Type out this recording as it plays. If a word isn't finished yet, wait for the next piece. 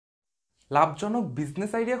লাভজনক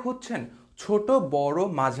business idea খুঁজছেন? ছোট বড়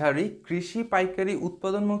মাঝারি কৃষি পাইকারি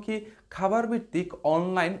উৎপাদনমুখী খাবার ভিত্তিক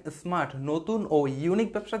অনলাইন স্মার্ট নতুন ও ইউনিক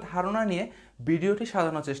ব্যবসার ধারণা নিয়ে ভিডিওটি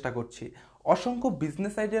সাজানোর চেষ্টা করছি। অসংখ্য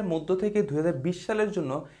বিজনেস আইডিয়ার মধ্য থেকে 2020 সালের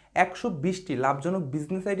জন্য 120টি লাভজনক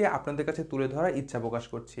বিজনেস আইডিয়া আপনাদের কাছে তুলে ধরার ইচ্ছা প্রকাশ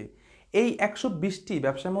করছি। এই 120টি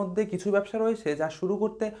ব্যবসার মধ্যে কিছু ব্যবসা রয়েছে যা শুরু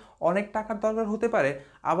করতে অনেক টাকার দরকার হতে পারে,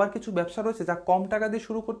 আবার কিছু ব্যবসা রয়েছে যা কম টাকা দিয়ে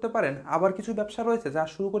শুরু করতে পারেন, আবার কিছু ব্যবসা রয়েছে যা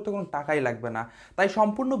শুরু করতে কোনো টাকাই লাগবে না। তাই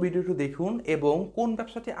সম্পূর্ণ ভিডিওটি দেখুন এবং কোন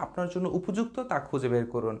ব্যবসাটি আপনার জন্য উপযুক্ত তা খুঁজে বের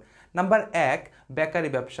করুন। নাম্বার 1, বেকারি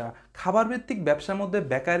ব্যবসা। খাবার ভিত্তিক ব্যবসার মধ্যে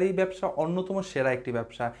বেকারি ব্যবসা অন্যতম সেরা একটি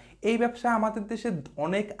ব্যবসা। এই ব্যবসা আমাদের দেশে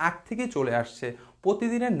অনেক আগ থেকেই চলে আসছে।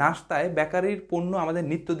 প্রতিদিনের নাস্তায় বেকারির পণ্য আমাদের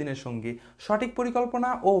নিত্যদিনের সঙ্গী। সঠিক পরিকল্পনা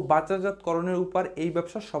ও বাজারজাতকরণের উপর এই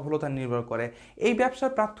ব্যবসার সফলতা নির্ভর করে। এই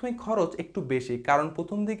ব্যবসার প্রাথমিক খরচ একটু বেশি, কারণ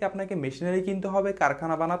প্রথম দিকে আপনাকে মেশিনারি কিনতে হবে,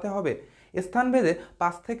 কারখানা বানাতে হবে। স্থানভেদে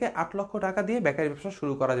 5 থেকে 8 লক্ষ টাকা দিয়ে বেকারি ব্যবসা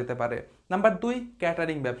শুরু করা যেতে পারে। নাম্বার 2,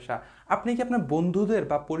 ক্যাটারিং ব্যবসা। আপনি কি আপনার বন্ধুদের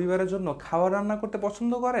বা পরিবারের জন্য খাবার রান্না করতে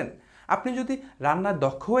পছন্দ করেন? আপনি যদি রান্নার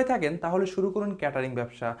দক্ষ হয়ে থাকেন তাহলে শুরু করুন ক্যাটারিং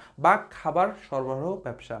ব্যবসা বা খাবার সরবরাহ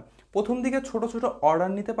ব্যবসা। প্রথম দিকে ছোট ছোট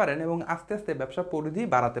অর্ডার নিতে পারেন এবং আস্তে আস্তে ব্যবসার পরিধি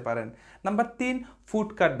বাড়াতে পারেন। নাম্বার 3, ফুড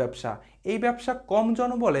কার্ট ব্যবসা। এই ব্যবসা কম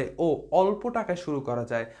জনবলে ও অল্প টাকায় শুরু করা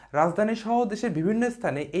যায়। রাজধানী সহ দেশের বিভিন্ন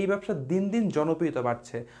স্থানে এই ব্যবসা দিন দিন জনপ্রিয়তা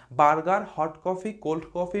বাড়ছে। Burger, hot coffee, cold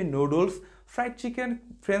coffee, noodles, fried chicken,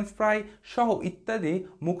 French fry সহ ইত্যাদি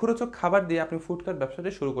মুখরোচক খাবার দিয়ে আপনি ফুডকার্ট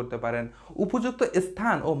ব্যবসাটি শুরু করতে পারেন। উপযুক্ত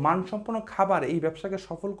স্থান ও মানসম্পন্ন খাবার এই ব্যবসাকে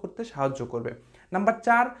সফল করতে সাহায্য করবে। নাম্বার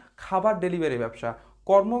 4, খাবার ডেলিভারি ব্যবসা।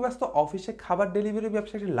 কর্মব্যস্ত অফিসে খাবার ডেলিভারি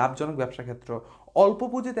ব্যবসা একটি লাভজনক ব্যবসা ক্ষেত্র। অল্প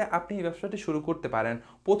পুঁজিতে আপনি এই ব্যবসাটি শুরু করতে পারেন।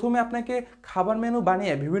 প্রথমে আপনাকে খাবার মেনু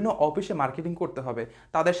বানিয়ে বিভিন্ন অফিসে মার্কেটিং করতে হবে।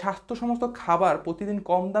 তাদের স্বাস্থ্যসম্মত খাবার প্রতিদিন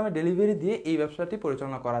কম দামে ডেলিভারি দিয়ে এই ব্যবসাটি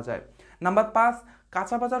পরিচালনা করা যায়। নাম্বার 5,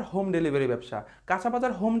 কাঁচা বাজার হোম ডেলিভারি ব্যবসা। কাঁচা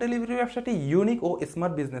বাজার হোম ডেলিভারি ব্যবসাটি ইউনিক ও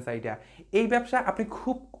স্মার্ট বিজনেস আইডিয়া। এই ব্যবসা আপনি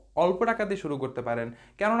খুব অল্প টাকা দিয়ে শুরু করতে পারেন,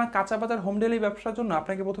 কেননা কাঁচা বাজার হোম ডেলিভারি ব্যবসার জন্য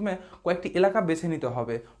আপনাকে প্রথমে কয়েকটি এলাকা বেছে নিতে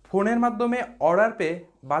হবে। ফোনের মাধ্যমে অর্ডার পেয়ে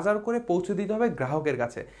বাজার করে পৌঁছে দিতে হবে গ্রাহকের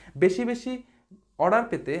কাছে। বেশি বেশি অর্ডার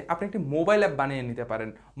পেতে আপনি একটি মোবাইল অ্যাপ বানিয়ে নিতে পারেন।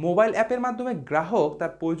 মোবাইল অ্যাপের মাধ্যমে গ্রাহক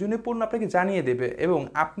তার প্রয়োজনীয় পণ্য আপনাকে জানিয়ে দেবে এবং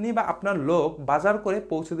আপনি বা আপনার লোক বাজার করে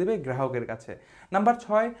পৌঁছে দেবে গ্রাহকের কাছে। নাম্বার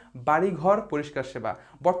 6, বাড়িঘর পরিষ্কার সেবা।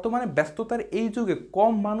 বর্তমানে ব্যস্ততার এই যুগে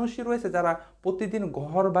কম মানুষই রয়েছে যারা প্রতিদিন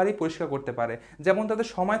ঘর বাড়ি পরিষ্কার করতে পারে। যেমন তাদের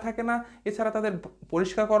সময় থাকে না, এছাড়া তাদের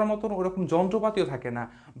পরিষ্কার করার মতন ওরকম যন্ত্রপাতিও থাকে না।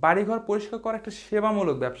 বাড়িঘর পরিষ্কার করা একটা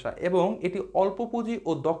সেবামূলক ব্যবসা এবং এটি অল্প পুঁজি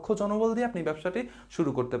ও দক্ষ জনবল দিয়ে আপনি ব্যবসাটি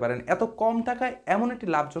শুরু করতে পারেন। এত কম টাকায় এমন একটি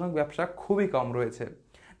লাভজনক ব্যবসা খুবই কম রয়েছে।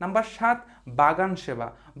 নাম্বার 7, বাগান সেবা।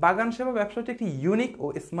 বাগান সেবা ব্যবসাটি একটি ইউনিক ও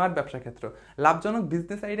স্মার্ট ব্যবসা ক্ষেত্র। লাভজনক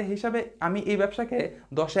বিজনেস আইডিয়া হিসাবে আমি এই ব্যবসাকে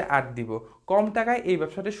 10-এ 8 দিব। কম টাকায় এই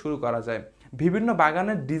ব্যবসাটি শুরু করা যায়। বিভিন্ন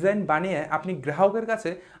বাগানের ডিজাইন বানিয়ে আপনি গ্রাহকের কাছে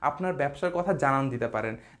আপনার ব্যবসার কথা জানান দিতে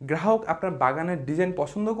পারেন। গ্রাহক আপনার বাগানের ডিজাইন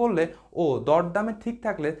পছন্দ করলে ও দরদামে ঠিক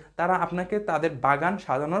থাকলে তারা আপনাকে তাদের বাগান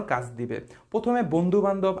সাজানোর কাজ দিবে। প্রথমে বন্ধু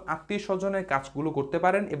বান্ধব আত্মীয় স্বজনের কাজগুলো করতে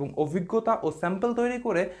পারেন এবং অভিজ্ঞতা ও স্যাম্পল তৈরি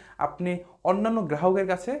করে আপনি অন্যান্য গ্রাহকের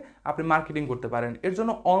কাছে আপনি মার্কেটিং করতে পারেন। এর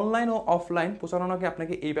জন্য অনলাইন ও অফলাইন প্রচারণাকে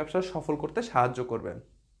আপনাকে এই ব্যবসা সফল করতে সাহায্য করবে।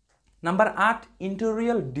 নাম্বার 8,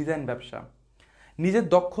 ইন্টেরিয়র ডিজাইন ব্যবসা। নিজের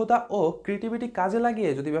দক্ষতা ও ক্রিয়েটিভিটি কাজে লাগিয়ে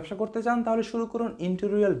যদি ব্যবসা করতে চান তাহলে শুরু করুন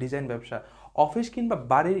ইন্টেরিয়র ডিজাইন ব্যবসা। অফিস কিংবা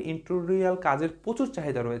বাড়ির ইন্টেরিয়র কাজের প্রচুর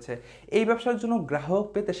চাহিদা রয়েছে। এই ব্যবসার জন্য গ্রাহক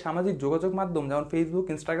পেতে সামাজিক যোগাযোগ মাধ্যম যেমন ফেসবুক,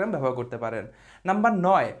 ইনস্টাগ্রাম ব্যবহার করতে পারেন। Number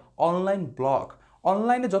 9, online blog.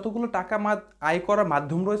 অনলাইনে যতগুলো টাকা আয় করার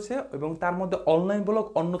মাধ্যম রয়েছে এবং তার মধ্যে অনলাইন ব্লগ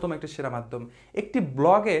অন্যতম একটি সেরা মাধ্যম। একটি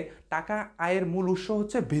ব্লগে টাকা আয়ের মূল উৎস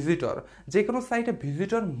হচ্ছে ভিজিটর। যে কোনো সাইটে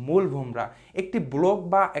ভিজিটর মূল ভোমরা। একটি ব্লগ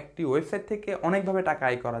বা একটি ওয়েবসাইট থেকে অনেকভাবে টাকা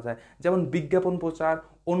আয় করা যায়, যেমন বিজ্ঞাপন প্রচার,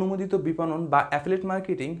 অনুমোদিত বিপণন বা অ্যাফিলিয়েট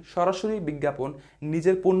মার্কেটিং, সরাসরি বিজ্ঞাপন,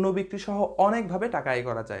 নিজের পণ্য বিক্রি সহ অনেকভাবে টাকা আয়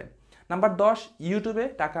করা যায়। নাম্বার 10, ইউটিউবে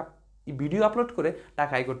ভিডিও আপলোড করে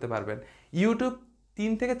টাকা আয় করতে পারবেন। ইউটিউব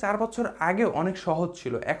 3 থেকে 4 বছর আগেও অনেক সহজ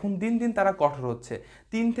ছিল, এখন দিন দিন তারা কঠোর হচ্ছে।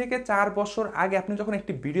 3 থেকে 4 বছর আগে আপনি যখন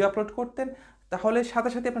একটি ভিডিও আপলোড করতেন তাহলে সাথে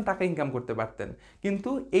সাথে আপনি টাকা ইনকাম করতে পারতেন, কিন্তু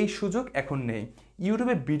এই সুযোগ এখন নেই।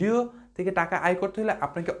 ইউটিউবে ভিডিও থেকে টাকা আয় করতে হলে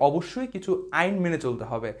আপনাকে অবশ্যই কিছু আইন মেনে চলতে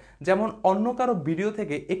হবে। যেমন অন্য কারো ভিডিও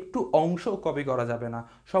থেকে একটু অংশ কপি করা যাবে না,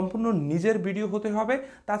 সম্পূর্ণ নিজের ভিডিও হতে হবে।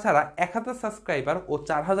 তাছাড়া 1000 সাবস্ক্রাইবার ও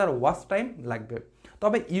 4000 ওয়াচ টাইম লাগবে।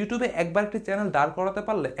 তবে ইউটিউবে একবার একটি চ্যানেল দাঁড় করাতে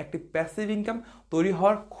পারলে একটি প্যাসিভ ইনকাম তৈরি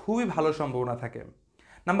হওয়ার খুবই ভালো সম্ভাবনা থাকে।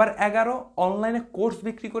 নাম্বার 11, অনলাইনে কোর্স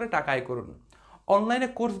বিক্রি করে টাকা আয় করুন। অনলাইনে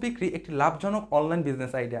কোর্স বিক্রি একটি লাভজনক অনলাইন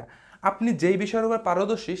বিজনেস আইডিয়া। আপনি যেই বিষয়ের উপর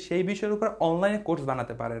পারদর্শী সেই বিষয়ের উপর অনলাইনে কোর্স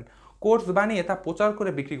বানাতে পারেন। কোর্স বানিয়ে তা প্রচার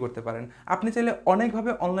করে বিক্রি করতে পারেন। আপনি চাইলে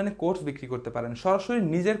অনেকভাবে অনলাইনে কোর্স বিক্রি করতে পারেন। সরাসরি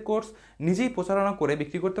নিজের কোর্স নিজেই প্রচারণা করে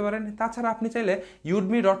বিক্রি করতে পারেন। তাছাড়া আপনি চাইলে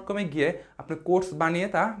udemy.com-এ গিয়ে আপনি কোর্স বানিয়ে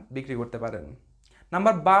তা বিক্রি করতে পারেন।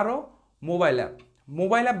 Number 12, mobile app.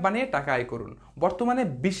 Mobile app বানিয়ে টাকা আয় করুন। বর্তমানে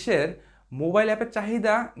বিশ্বের মোবাইল অ্যাপের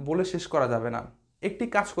চাহিদা বলে শেষ করা যাবে না। একটি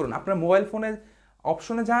কাজ করুন, আপনার মোবাইল ফোনের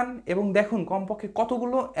অপশনে যান এবং দেখুন কমপক্ষে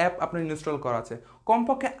কতগুলো অ্যাপ আপনার ইনস্টল করা আছে।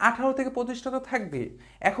 কমপক্ষে 18 থেকে 25টা তো থাকবেই।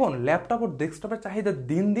 এখন ল্যাপটপ ও ডেস্কটপের চাহিদা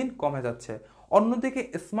দিন দিন কমে যাচ্ছে। অন্যদিকে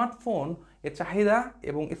স্মার্টফোন এর চাহিদা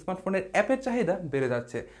এবং স্মার্টফোনের অ্যাপের চাহিদা বেড়ে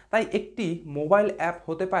যাচ্ছে। তাই একটি মোবাইল অ্যাপ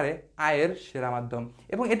হতে পারে আয়ের সেরা মাধ্যম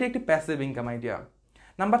এবং এটি একটি passive income idea.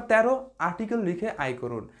 Number 13, article লিখে আয়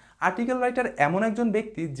করুন। আর্টিকেল রাইটার এমন একজন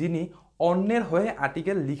ব্যক্তি যিনি অন্যের হয়ে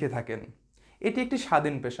আর্টিকেল লিখে থাকেন। এটি একটি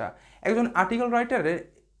স্বাধীন পেশা। একজন article রাইটারের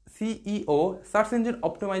SEO search engine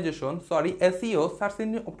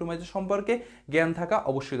optimisation সম্পর্কে জ্ঞান থাকা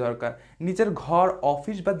অবশ্যই দরকার। নিজের ঘর,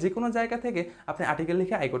 অফিস বা যে কোনো জায়গা থেকে আপনি আর্টিকেল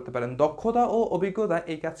লিখে আয় করতে পারেন। দক্ষতা ও অভিজ্ঞতা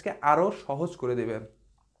এই কাজকে আরও সহজ করে দেবে।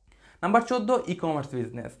 Number 14, e-commerce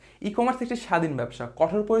business. ই-কমার্স একটি স্বাধীন ব্যবসা।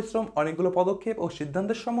 কঠোর পরিশ্রম, অনেকগুলো পদক্ষেপ ও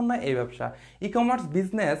সিদ্ধান্তের সমন্বয় এই ব্যবসা। ই-কমার্স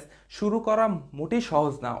বিজনেস শুরু করা মোটেই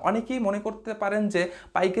সহজ না। অনেকেই মনে করতে পারেন যে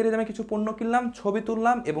পাইকারি দামে কিছু পণ্য কিনলাম, ছবি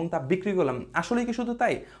তুললাম এবং তা বিক্রি করলাম। আসলে কি শুধু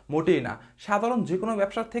তাই? মোটেই না। সাধারণ যে কোনো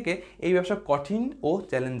ব্যবসার থেকে এই ব্যবসা কঠিন ও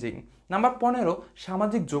চ্যালেঞ্জিং। নাম্বার 15,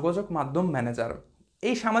 সামাজিক যোগাযোগ মাধ্যম ম্যানেজার।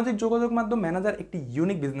 এই সামাজিক যোগাযোগ মাধ্যম ম্যানেজার একটি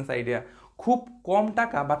ইউনিক বিজনেস আইডিয়া। খুব কম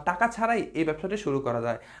টাকা বা টাকা ছাড়াই এই ব্যবসাটি শুরু করা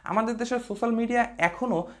যায়। আমাদের দেশের সোশ্যাল মিডিয়া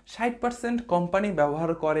এখনও 60% কোম্পানি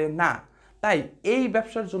ব্যবহার করে না। তাই এই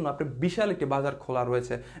ব্যবসার জন্য আপনার বিশাল একটি বাজার খোলা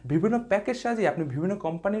রয়েছে। বিভিন্ন প্যাকেজ সাজিয়ে আপনি বিভিন্ন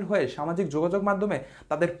কোম্পানির হয়ে সামাজিক যোগাযোগ মাধ্যমে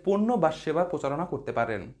তাদের পণ্য বা সেবা প্রচারণা করতে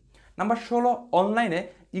পারেন। নাম্বার 16, অনলাইনে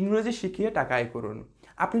ইংরেজি শিখিয়ে টাকা আয় করুন।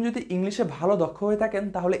 আপনি যদি ইংলিশে ভালো দক্ষ হয়ে থাকেন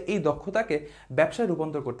তাহলে এই দক্ষতাকে ব্যবসায়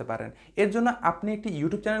রূপান্তর করতে পারেন। এর জন্য আপনি একটি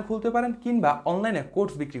ইউটিউব চ্যানেল খুলতে পারেন কিংবা অনলাইনে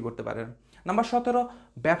কোর্স বিক্রি করতে পারেন। নাম্বার 17,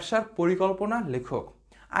 ব্যবসার পরিকল্পনা লেখক।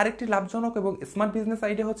 আরেকটি লাভজনক এবং স্মার্ট বিজনেস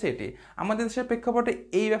আইডিয়া হচ্ছে এটি। আমাদের দেশের প্রেক্ষাপটে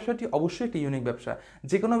এই ব্যবসাটি অবশ্যই একটি ইউনিক ব্যবসা।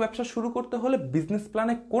 যে কোনো ব্যবসা শুরু করতে হলে বিজনেস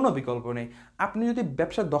প্ল্যানে কোনো বিকল্প নেই। আপনি যদি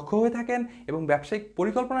ব্যবসা দক্ষ হয়ে থাকেন এবং ব্যবসায়িক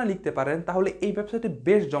পরিকল্পনা লিখতে পারেন তাহলে এই ব্যবসাটি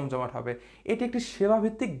বেশ জমজমাট হবে। এটি একটি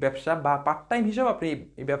সেবাভিত্তিক ব্যবসা বা পার্ট টাইম হিসেবে আপনি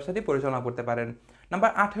এই ব্যবসাটি পরিচালনা করতে পারেন।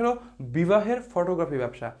 নাম্বার 18, বিবাহের ফটোগ্রাফি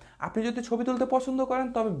ব্যবসা। আপনি যদি ছবি তুলতে পছন্দ করেন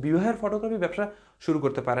তবে বিবাহের ফটোগ্রাফি ব্যবসা শুরু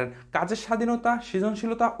করতে পারেন। কাজের স্বাধীনতা,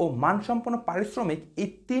 সৃজনশীলতা ও মানসম্পন্ন পারিশ্রমিক, এই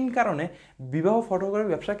 3 কারণে বিবাহ ফটোগ্রাফি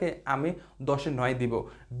ব্যবসাকে আমি 10-এ 9 দিব।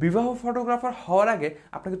 বিবাহ ফটোগ্রাফার হওয়ার আগে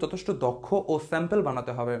আপনাকে যথেষ্ট দক্ষ ও স্যাম্পল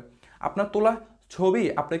বানাতে হবে। আপনার তোলা ছবি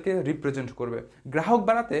আপনাকে রিপ্রেজেন্ট করবে। গ্রাহক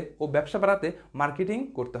বাড়াতে ও ব্যবসা বাড়াতে মার্কেটিং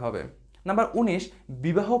করতে হবে। নাম্বার 19,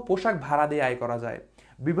 বিবাহ পোশাক ভাড়া দিয়ে আয় করা যায়।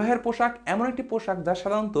 বিবাহের পোশাক এমন একটি পোশাক যা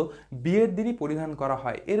সাধারণত বিয়ের দিনই পরিধান করা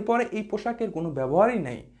হয়। এরপরে এই পোশাকের কোনো ব্যবহারই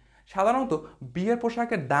নেই। সাধারণত বিয়ের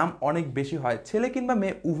পোশাকের দাম অনেক বেশি হয়। ছেলে কিংবা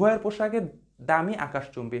মেয়ে উভয়ের পোশাকের দামই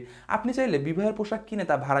আকাশচুম্বী। আপনি চাইলে বিবাহের পোশাক কিনে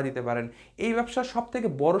তা ভাড়া দিতে পারেন। এই ব্যবসার সব থেকে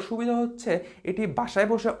বড় সুবিধা হচ্ছে এটি বাসায়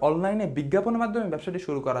বসে অনলাইনে বিজ্ঞাপনের মাধ্যমে ব্যবসাটি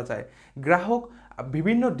শুরু করা যায়। গ্রাহক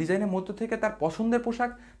বিভিন্ন ডিজাইনের মধ্য থেকে তার পছন্দের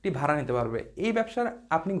পোশাকটি ভাড়া নিতে পারবে। এই ব্যবসার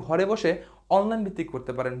আপনি ঘরে বসে অনলাইন ভিত্তিক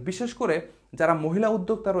করতে পারেন। বিশেষ করে যারা মহিলা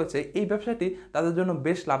উদ্যোক্তা রয়েছে এই ব্যবসাটি তাদের জন্য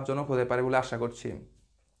বেশ লাভজনক হতে পারে বলে আশা করছি।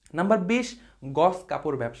 নাম্বার 20, গস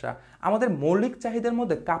কাপড় ব্যবসা। আমাদের মৌলিক চাহিদার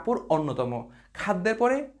মধ্যে কাপড় অন্যতম। খাদ্যের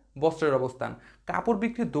পরে বস্ত্রের অবস্থান। কাপড়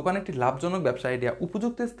বিক্রির দোকান একটি লাভজনক ব্যবসা আইডিয়া।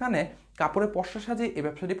 উপযুক্ত স্থানে কাপড়ের পসরা সাজিয়ে এই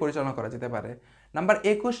ব্যবসাটি পরিচালনা করা যেতে পারে। নাম্বার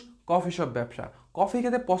 21, কফি শপ ব্যবসা। কফি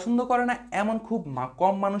খেতে পছন্দ করে না এমন খুব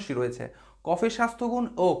কম মানুষই রয়েছে। কফির স্বাস্থ্যগুণ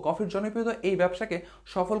ও কফির জনপ্রিয়তা এই ব্যবসাকে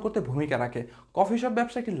সফল করতে ভূমিকা রাখে। কফি শপ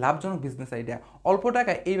ব্যবসা একটি লাভজনক বিজনেস আইডিয়া। অল্প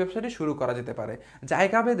টাকায় এই ব্যবসাটি শুরু করা যেতে পারে।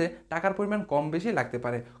 জায়গা ভেদে টাকার পরিমাণ কম বেশি লাগতে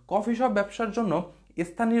পারে। কফি শপ ব্যবসার জন্য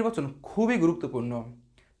স্থান নির্বাচন খুবই গুরুত্বপূর্ণ।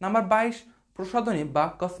 নাম্বার 22, প্রসাধনী বা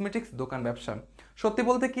কসমেটিক্স দোকান ব্যবসা। সত্যি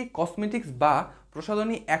বলতে কি কসমেটিক্স বা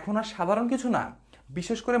প্রসাধনী এখন আর সাধারণ কিছু না।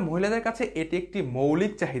 বিশেষ করে মহিলাদের কাছে এটি একটি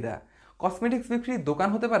মৌলিক চাহিদা। কসমেটিক্স বিক্রির দোকান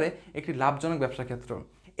হতে পারে একটি লাভজনক ব্যবসা ক্ষেত্র।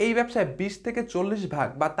 এই ব্যবসায় 20 থেকে 40 ভাগ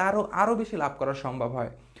বা তারও আরও বেশি লাভ করা সম্ভব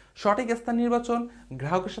হয়। সঠিক স্থান নির্বাচন,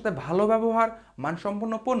 গ্রাহকের সাথে ভালো ব্যবহার,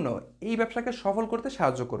 মানসম্পন্ন পণ্য এই ব্যবসাকে সফল করতে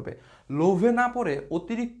সাহায্য করবে। লোভে না পড়ে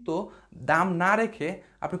অতিরিক্ত দাম না রেখে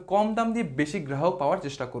আপনি কম দাম দিয়ে বেশি গ্রাহক পাওয়ার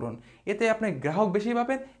চেষ্টা করুন। এতে আপনি গ্রাহক বেশি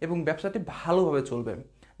পাবেন এবং ব্যবসাটি ভালোভাবে চলবে।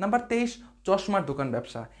 নাম্বার 23, চশমার দোকান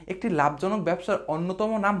ব্যবসা। একটি লাভজনক ব্যবসার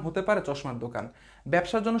অন্যতম নাম হতে পারে চশমার দোকান।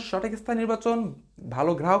 ব্যবসার জন্য সঠিক স্থান নির্বাচন,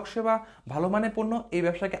 ভালো গ্রাহক সেবা, ভালো মানের পণ্য এই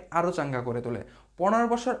ব্যবসাকে আরও চাঙ্গা করে তোলে। 15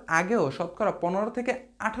 বছর আগেও শতকরা 15 থেকে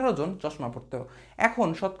 18 জন চশমা পরত। এখন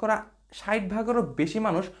শতকরা 60%-এরও বেশি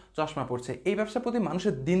মানুষ চশমা পড়ছে। এই ব্যবসার প্রতি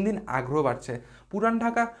মানুষের দিন দিন আগ্রহ বাড়ছে। পুরান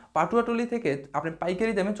ঢাকা পাটুয়াটুলি থেকে আপনি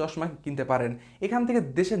পাইকারি দামে চশমা কিনতে পারেন। এখান থেকে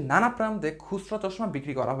দেশের নানা প্রান্তে খুচরা চশমা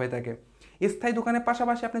বিক্রি করা হয়ে থাকে। স্থায়ী দোকানের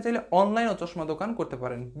পাশাপাশি আপনি চাইলে অনলাইনেও চশমা দোকান করতে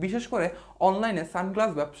পারেন। বিশেষ করে অনলাইনে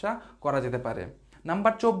সানগ্লাস ব্যবসা করা যেতে পারে।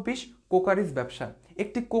 নাম্বার 24, কোকারিজ ব্যবসা।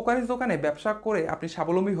 একটি কোকারিজ দোকানে ব্যবসা করে আপনি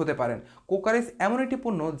স্বাবলম্বী হতে পারেন। কোকারিজ এমন একটি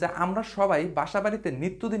পণ্য যা আমরা সবাই বাসাবাড়িতে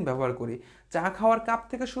নিত্যদিন ব্যবহার করি। চা খাওয়ার কাপ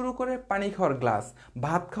থেকে শুরু করে পানি খাওয়ার গ্লাস,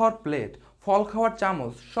 ভাত খাওয়ার প্লেট, ফল খাওয়ার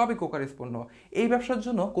চামচ সবই কোকারিজ পণ্য। এই ব্যবসার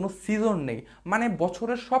জন্য কোনো সিজন নেই, মানে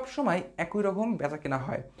বছরের সব সময় একই রকম বেচা কেনা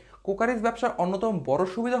হয়। কোকারিজ ব্যবসার অন্যতম বড়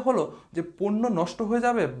সুবিধা হলো যে পণ্য নষ্ট হয়ে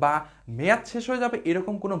যাবে বা মেয়াদ শেষ হয়ে যাবে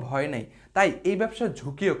এরকম কোনো ভয় নেই, তাই এই ব্যবসার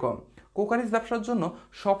ঝুঁকিও কম। কোকারিজ ব্যবসার জন্য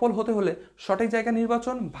সফল হতে হলে সঠিক জায়গা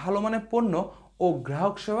নির্বাচন, ভালো মানের পণ্য ও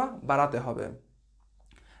গ্রাহক সেবা বাড়াতে হবে।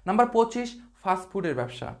 নাম্বার 25, ফাস্টফুডের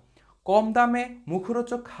ব্যবসা। কম দামে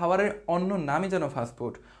মুখরোচক খাবারের অন্য নামই যেন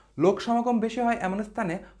ফাস্টফুড। লোক সমাগম বেশি হয় এমন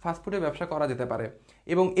স্থানে ফাস্টফুডের ব্যবসা করা যেতে পারে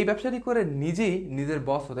এবং এই ব্যবসাটি করে নিজেই নিজের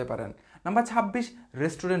বস হতে পারেন। নাম্বার 26,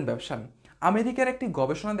 রেস্টুরেন্ট ব্যবসা। আমেরিকার একটি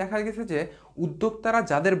গবেষণা দেখা গেছে যে উদ্যোক্তারা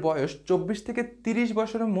যাদের বয়স 24 থেকে 30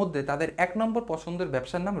 বছরের মধ্যে তাদের 1 নম্বর পছন্দের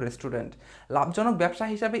ব্যবসার নাম রেস্টুরেন্ট। লাভজনক ব্যবসা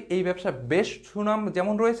হিসাবে এই ব্যবসা বেশ সুনাম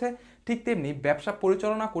যেমন রয়েছে, ঠিক তেমনি ব্যবসা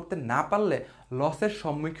পরিচালনা করতে না পারলে লসের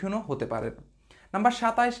সম্মুখীনও হতে পারে। নাম্বার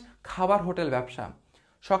 27, খাবার হোটেল ব্যবসা।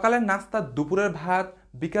 সকালের নাস্তা, দুপুরের ভাত,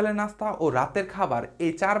 বিকালের নাস্তা ও রাতের খাবার,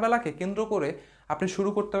 এই 4 বেলাকে কেন্দ্র করে আপনি শুরু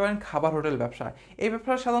করতে পারেন খাবার হোটেল ব্যবসা। এই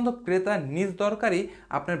ব্যবসা সাধারণত ক্রেতা নিজ দরকারই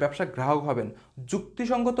আপনার ব্যবসার গ্রাহক হবেন।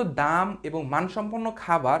 যুক্তিসঙ্গত দাম এবং মানসম্পন্ন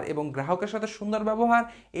খাবার এবং গ্রাহকের সাথে সুন্দর ব্যবহার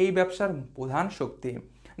এই ব্যবসার প্রধান শক্তি।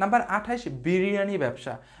 নাম্বার 28, বিরিয়ানি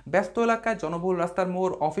ব্যবসা। ব্যস্ত এলাকায়, জনবহুল রাস্তার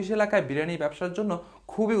মোড়, অফিস এলাকায় বিরিয়ানি ব্যবসার জন্য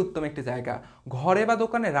খুবই উত্তম একটি জায়গা। ঘরে বা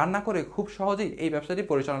দোকানে রান্না করে খুব সহজেই এই ব্যবসাটি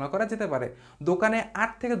পরিচালনা করা যেতে পারে। দোকানে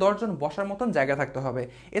 8 থেকে 10 জন বসার মতন জায়গা থাকতে হবে।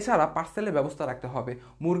 এছাড়া পার্সেলের ব্যবস্থা রাখতে হবে।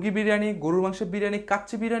 মুরগি বিরিয়ানি, গরুর মাংসের বিরিয়ানি,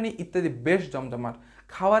 কাচ্চি বিরিয়ানি ইত্যাদি বেশ জমজমাট।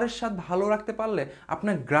 খাবারের স্বাদ ভালো রাখতে পারলে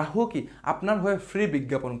আপনার গ্রাহকই আপনার হয়ে ফ্রি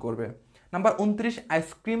বিজ্ঞাপন করবে। Number 29,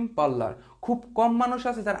 ice cream parlour. খুব কম মানুষ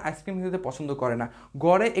আছে যারা আইসক্রিম খেতে পছন্দ করে না।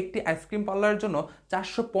 গড়ে একটি আইসক্রিম পার্লারের জন্য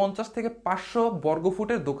 450 থেকে 500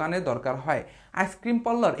 বর্গফুটের দোকানের দরকার হয়। আইসক্রিম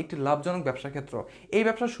পার্লার একটি লাভজনক ব্যবসা ক্ষেত্র। এই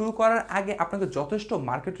ব্যবসা শুরু করার আগে আপনাকে যথেষ্ট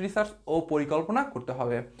মার্কেট রিসার্চ ও পরিকল্পনা করতে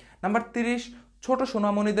হবে। নাম্বার 30, ছোট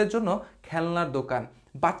সোনামণিদের জন্য খেলনার দোকান।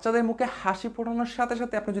 বাচ্চাদের মুখে হাসি ফোটানোর সাথে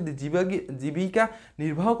সাথে আপনি যদি জীবিকা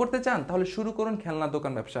নির্বাহ করতে চান তাহলে শুরু করুন খেলনার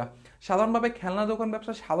দোকান ব্যবসা। সাধারণভাবে খেলনা দোকান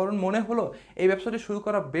ব্যবসা সাধারণ মনে হলো এই ব্যবসাটি শুরু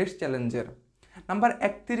করা বেশ চ্যালেঞ্জের। নাম্বার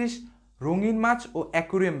 31, রঙিন মাছ ও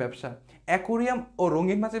অ্যাকুরিয়াম ব্যবসা। অ্যাকুরিয়াম ও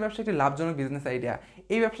রঙিন মাছের ব্যবসা একটি লাভজনক বিজনেস আইডিয়া।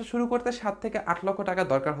 এই ব্যবসা শুরু করতে 7 থেকে 8 লক্ষ টাকা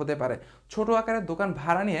দরকার হতে পারে। ছোট আকারের দোকান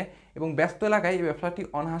ভাড়া নিয়ে এবং ব্যস্ত এলাকায় এই ব্যবসাটি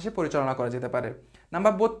অনায়াসে পরিচালনা করা যেতে পারে।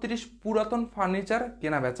 নাম্বার 32, পুরাতন ফার্নিচার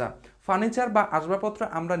কেনা বেচা। ফার্নিচার বা আসবাবপত্র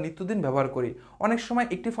আমরা নিত্যদিন ব্যবহার করি। অনেক সময়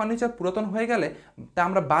একটি ফার্নিচার পুরাতন হয়ে গেলে তা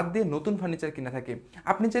আমরা বাদ দিয়ে নতুন ফার্নিচার কিনে থাকি।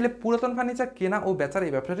 আপনি চাইলে পুরাতন ফার্নিচার কেনা ও বেচার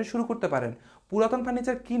এই ব্যবসাটি শুরু করতে পারেন। পুরাতন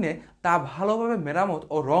ফার্নিচার কিনে তা ভালোভাবে মেরামত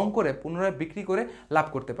ও রং করে পুনরায় বিক্রি করে লাভ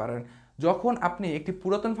করতে পারেন। যখন আপনি একটি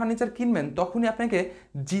পুরাতন ফার্নিচার কিনবেন তখনই আপনাকে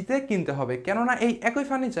জিতে কিনতে হবে, কেননা এই একই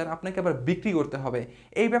ফার্নিচার আপনাকে আবার বিক্রি করতে হবে।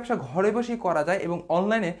 এই ব্যবসা ঘরে বসেই করা যায় এবং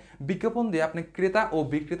অনলাইনে বিজ্ঞাপন দিয়ে আপনি ক্রেতা ও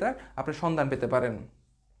বিক্রেতার আপনি সন্ধান পেতে পারেন।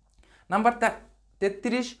 নাম্বার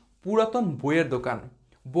 33, পুরাতন বইয়ের দোকান।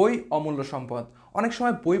 বই অমূল্য সম্পদ। অনেক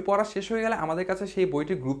সময় বই পড়া শেষ হয়ে গেলে আমাদের কাছে সেই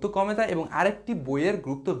বইটির গুরুত্ব কমে যায় এবং আরেকটি বইয়ের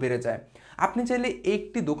গুরুত্ব বেড়ে যায়। আপনি চাইলে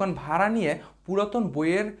একটি দোকান ভাড়া নিয়ে পুরাতন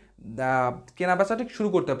বইয়ের কেনাবেচাটি শুরু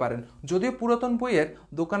করতে পারেন। যদিও পুরাতন বইয়ের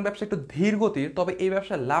দোকান ব্যবসা একটু ধীর গতির, তবে এই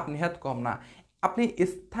ব্যবসার লাভ নেহাত কম না। আপনি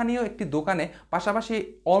স্থানীয় একটি দোকানে পাশাপাশি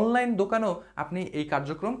অনলাইন দোকানেও আপনি এই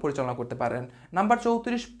কার্যক্রম পরিচালনা করতে পারেন। নাম্বার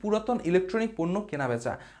 34, পুরাতন ইলেকট্রনিক পণ্য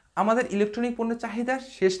কেনাবেচা। আমাদের ইলেকট্রনিক পণ্যের চাহিদা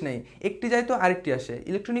শেষ নেই, একটি যায় তো আরেকটি আসে।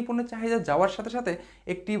 ইলেকট্রনিক পণ্যের চাহিদা যাওয়ার সাথে সাথে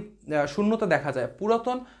একটি শূন্যতা দেখা যায়।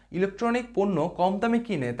 পুরাতন ইলেকট্রনিক পণ্য কম দামে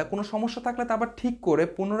কিনে তা কোনো সমস্যা থাকলে তা আবার ঠিক করে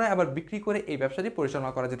পুনরায় আবার বিক্রি করে এই ব্যবসাটি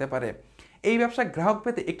পরিচালনা করা যেতে পারে। এই ব্যবসায় গ্রাহক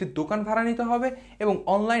পেতে একটি দোকান ভাড়া নিতে হবে এবং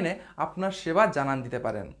অনলাইনে আপনার সেবা জানান দিতে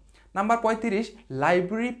পারেন। Number 35,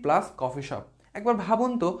 library plus coffee shop. একবার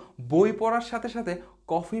ভাবুন তো, বই পড়ার সাথে সাথে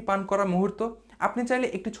কফি পান করার মুহূর্ত। আপনি চাইলে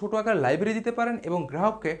একটি ছোট আকার লাইব্রেরি দিতে পারেন এবং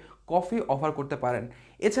গ্রাহককে কফি অফার করতে পারেন।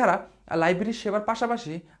 এছাড়া লাইব্রেরির সেবার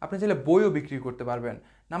পাশাপাশি আপনি চাইলে বইও বিক্রি করতে পারবেন।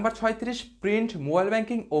 নাম্বার 36, প্রিন্ট, মোবাইল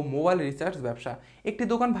ব্যাংকিং ও মোবাইল রিসার্চ ব্যবসা। একটি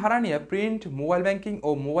দোকান ভাড়া নিয়ে প্রিন্ট, মোবাইল ব্যাংকিং ও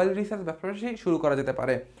মোবাইল রিসার্চ ব্যবসাটি শুরু করা যেতে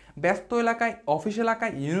পারে। ব্যস্ত এলাকায়, অফিস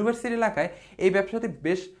এলাকায়, ইউনিভার্সিটি এলাকায় এই ব্যবসাটি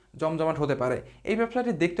বেশ জমজমাট হতে পারে। এই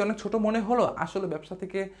ব্যবসাটি দেখতে অনেক ছোট মনে হলেও আসলে ব্যবসা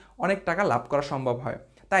থেকে অনেক টাকা লাভ করা সম্ভব হয়।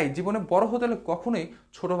 তাই জীবনে বড় হতে হলে কখনোই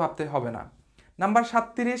ছোট ভাবতে হবে না। নাম্বার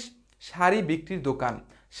 37, শাড়ি বিক্রির দোকান।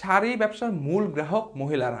 শাড়ি ব্যবসার মূল গ্রাহক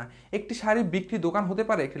মহিলারা। একটি শাড়ি বিক্রির দোকান হতে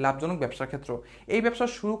পারে একটি লাভজনক ব্যবসার ক্ষেত্র। এই ব্যবসা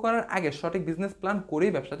শুরু করার আগে সঠিক বিজনেস প্ল্যান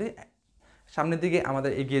করেই ব্যবসাটি সামনের দিকে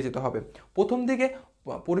আমাদের এগিয়ে যেতে হবে। প্রথম দিকে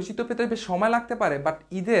পরিচিত পেতে বেশ সময় লাগতে পারে, বাট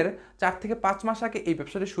ঈদের 4 থেকে 5 মাস আগে এই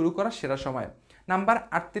ব্যবসাটি শুরু করার সেরা সময়। Number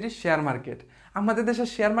 38, share market. আমাদের দেশের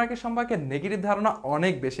শেয়ার মার্কেট সম্পর্কে নেগেটিভ ধারণা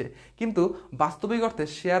অনেক বেশি, কিন্তু বাস্তবিক অর্থে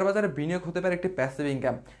শেয়ার বাজারে বিনিয়োগ হতে পারে একটি প্যাসিভ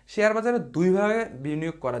ইনকাম। শেয়ার বাজারে দুইভাবে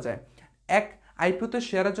বিনিয়োগ করা যায়। এক, আইপিওতে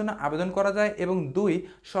শেয়ারের জন্য আবেদন করা যায়, এবং 2,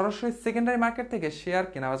 সরাসরি সেকেন্ডারি মার্কেট থেকে শেয়ার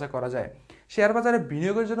কেনাবেচা করা যায়। শেয়ার বাজারে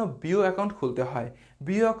বিনিয়োগের জন্য বিও অ্যাকাউন্ট খুলতে হয়।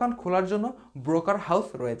 বিও অ্যাকাউন্ট খোলার জন্য ব্রোকার হাউস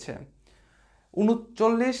রয়েছে।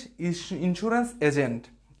 39, ইন্স্যুরেন্স এজেন্ট।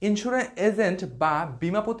 ইন্স্যুরেন্স এজেন্ট বা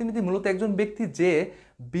বীমা প্রতিনিধি মূলত একজন ব্যক্তি যে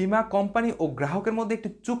বীমা কোম্পানি ও গ্রাহকের মধ্যে একটি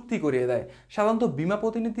চুক্তি করিয়ে দেয়। সাধারণত বীমা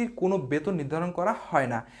প্রতিনিধির কোনো বেতন নির্ধারণ করা হয়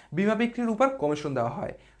না, বীমা বিক্রির উপর কমিশন দেওয়া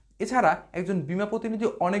হয়। এছাড়া একজন বীমা প্রতিনিধি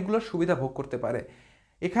অনেকগুলো সুবিধা ভোগ করতে পারে।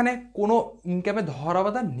 এখানে কোনো ইনকামে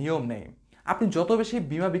ধরাবাঁধা নিয়ম নেই। আপনি যত বেশি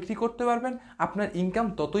বীমা বিক্রি করতে পারবেন, আপনার ইনকাম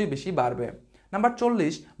ততই বেশি বাড়বে। নাম্বার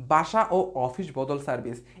 40, বাসা ও অফিস বদল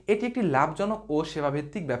সার্ভিস। এটি একটি লাভজনক ও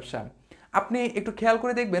সেবাভিত্তিক ব্যবসা। আপনি একটু খেয়াল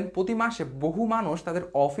করে দেখবেন, প্রতি মাসে বহু মানুষ তাদের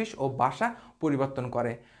অফিস ও বাসা পরিবর্তন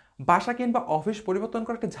করে। বাসা কিংবা অফিস পরিবর্তন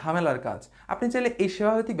করা একটা ঝামেলার কাজ। আপনি চাইলে এই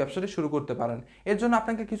সেবাভিত্তিক ব্যবসাটি শুরু করতে পারেন। এর জন্য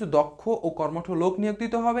আপনাকে কিছু দক্ষ ও কর্মঠ লোক নিয়োগ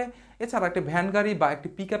দিতে হবে। এছাড়া একটি ভ্যান গাড়ি বা একটি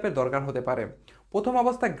পিকআপের দরকার হতে পারে। প্রথম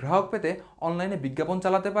অবস্থায় গ্রাহক পেতে অনলাইনে বিজ্ঞাপন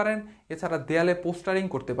চালাতে পারেন। এছাড়া দেয়ালে পোস্টারিং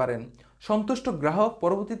করতে পারেন। সন্তুষ্ট গ্রাহক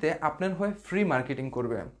পরবর্তীতে আপনার হয়ে ফ্রি মার্কেটিং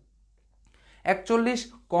করবে। 41,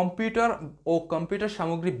 কম্পিউটার ও কম্পিউটার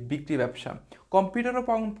সামগ্রী বিক্রি ব্যবসা।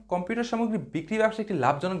 কম্পিউটার সামগ্রী বিক্রি ব্যবসা একটি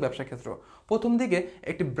লাভজনক ব্যবসা ক্ষেত্র। প্রথম দিকে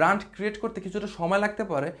একটি ব্র্যান্ড ক্রিয়েট করতে কিছুটা সময় লাগতে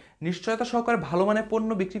পারে। নিশ্চয়তা সহকারে ভালো মানের পণ্য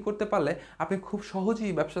বিক্রি করতে পারলে আপনি খুব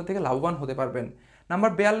সহজেই ব্যবসা থেকে লাভবান হতে পারবেন।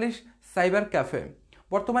 Number 42, cyber cafe.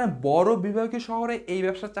 বর্তমানে বড় বিভাগীয় শহরে এই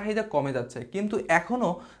ব্যবসার চাহিদা কমে যাচ্ছে, কিন্তু এখনও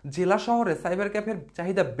জেলা শহরে সাইবার ক্যাফের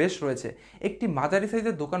চাহিদা বেশ রয়েছে। একটি মাঝারি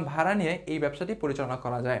সাইজের দোকান ভাড়া নিয়ে এই ব্যবসাটি পরিচালনা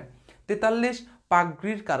করা যায়। 43,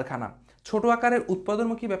 পাগড়ির কারখানা। ছোট আকারের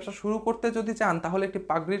উৎপাদনমুখী ব্যবসা শুরু করতে যদি চান, তাহলে একটি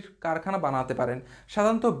পাগড়ির কারখানা বানাতে পারেন।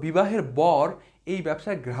 সাধারণত বিবাহের বর এই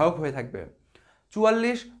ব্যবসায় গ্রাহক হয়ে থাকবে।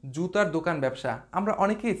 44, জুতার দোকান ব্যবসা। আমরা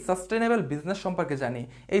অনেকেই সাস্টেনেবল বিজনেস সম্পর্কে জানি।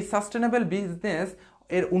 এই সাস্টেনেবল বিজনেস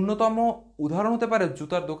এর অন্যতম উদাহরণ হতে পারে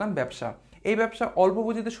জুতার দোকান ব্যবসা। এই ব্যবসা অল্প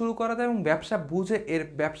পুঁজিতে শুরু করা যায় এবং ব্যবসা বুঝে এর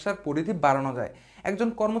ব্যবসার পরিধি বাড়ানো যায়। একজন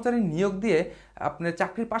কর্মচারী নিয়োগ দিয়ে আপনার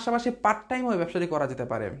চাকরির পাশাপাশি পার্ট টাইম ওই ব্যবসাটি করা যেতে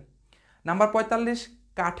পারে। নাম্বার 45,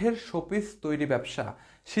 কাঠের শোপিস তৈরি ব্যবসা।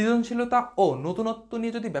 সৃজনশীলতা ও নতুনত্ব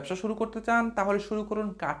নিয়ে যদি ব্যবসা শুরু করতে চান, তাহলে শুরু করুন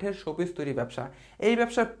কাঠের শোপিস তৈরি ব্যবসা। এই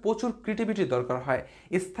ব্যবসায় প্রচুর ক্রিয়েটিভিটি দরকার হয়।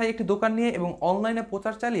 স্থায়ী একটি দোকান নিয়ে এবং অনলাইনে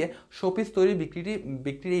প্রচার চালিয়ে শোপিস তৈরি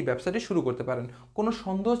বিক্রির এই ব্যবসাটি শুরু করতে পারেন। কোনো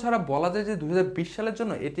সন্দেহ ছাড়া বলা যায় যে 2020 সালের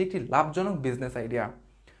জন্য এটি একটি লাভজনক বিজনেস আইডিয়া।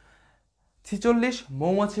 46,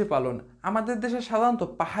 মৌমাছি পালন। আমাদের দেশে সাধারণত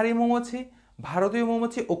পাহাড়ি মৌমাছি, ভারতীয়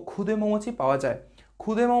মৌমাছি ও ক্ষুদে মৌমাছি পাওয়া যায়।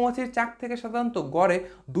 ক্ষুদে মৌমাছির চাক থেকে সাধারণত গড়ে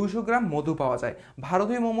 200 গ্রাম মধু পাওয়া যায়।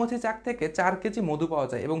 ভারতীয় মৌমাছির চাক থেকে 4 কেজি মধু পাওয়া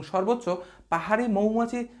যায় এবং সর্বোচ্চ পাহাড়ি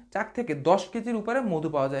মৌমাছির চাক থেকে 10 কেজির উপরে মধু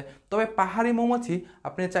পাওয়া যায়। তবে পাহাড়ি মৌমাছি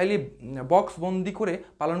আপনি চাইলে বক্স বন্দি করে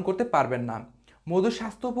পালন করতে পারবেন না। মধুর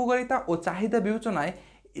স্বাস্থ্য উপকারিতা ও চাহিদা বিবেচনায়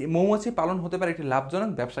মৌমাছি পালন হতে পারে একটি লাভজনক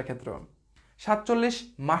ব্যবসা ক্ষেত্র। 47,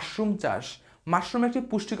 মাশরুম চাষ। মাশরুম একটি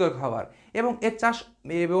পুষ্টিকর খাবার এবং এর চাষ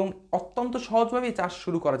এবং অত্যন্ত সহজভাবেই চাষ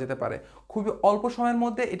শুরু করা যেতে পারে। খুবই অল্প সময়ের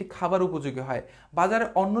মধ্যে এটি খাবার উপযোগী হয়। বাজারে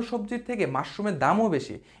অন্য সবজির থেকে মাশরুমের দামও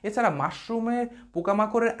বেশি। এছাড়া মাশরুমের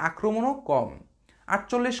পোকামাকড়ের আক্রমণও কম।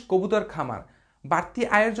 48, কবুতর খামার। বাড়তি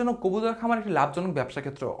আয়ের জন্য কবুতর খামার একটি লাভজনক ব্যবসা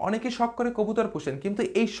ক্ষেত্র। অনেকেই শখ করে কবুতর পোষেন, কিন্তু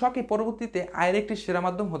এই শখই পরবর্তীতে আয়ের একটি সেরা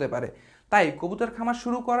মাধ্যম হতে পারে। তাই কবুতর খামার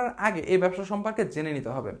শুরু করার আগে এই ব্যবসা সম্পর্কে জেনে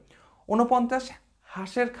নিতে হবে। 49,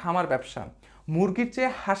 হাঁসের খামার ব্যবসা। মুরগির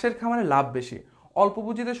চেয়ে হাঁসের খামারে লাভ বেশি। অল্প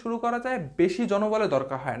পুঁজিতে শুরু করা যায়, বেশি জনবলের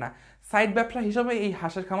দরকার হয় না। সাইড ব্যবসা হিসেবে এই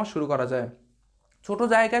হাঁসের খামার শুরু করা যায়। ছোট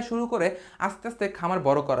জায়গায় শুরু করে আস্তে আস্তে খামার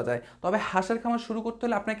বড় করা যায়। তবে হাঁসের খামার শুরু করতে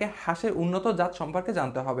হলে আপনাকে হাঁসের উন্নত জাত সম্পর্কে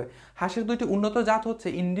জানতে হবে। হাঁসের 2টি উন্নত জাত হচ্ছে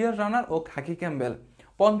ইন্ডিয়ান রানার ও খাকি ক্যাম্বেল।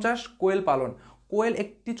 50, কোয়েল পালন। কোয়েল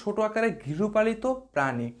একটি ছোট আকারের গৃহপালিত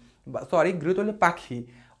গৃহপালিত পাখি।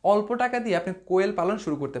 অল্প টাকা দিয়ে আপনি কোয়েল পালন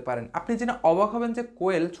শুরু করতে পারেন। আপনি জেনে অবাক হবেন যে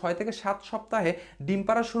কোয়েল 6 থেকে 7 সপ্তাহে ডিম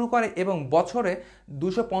পাড়া শুরু করে এবং বছরে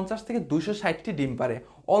 250 থেকে 260টি ডিম পাড়ে।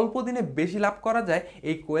 অল্প দিনে বেশি লাভ করা যায়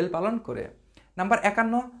এই কোয়েল পালন করে। নাম্বার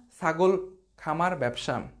 51, ছাগল খামার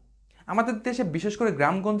ব্যবসা। আমাদের দেশে বিশেষ করে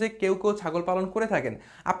গ্রামগঞ্জে কেউ কেউ ছাগল পালন করে থাকেন।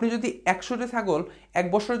 আপনি যদি 100টি ছাগল 1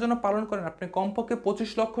 বছরের জন্য পালন করেন, আপনি কমপক্ষে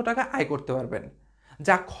 25 লক্ষ টাকা আয় করতে পারবেন,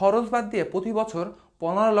 যা খরচ বাদ দিয়ে প্রতি বছর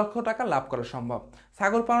 15 লক্ষ টাকা লাভ করা সম্ভব।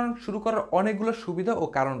 ছাগল পালন শুরু করার অনেকগুলো সুবিধা ও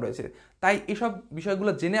কারণ রয়েছে, তাই এসব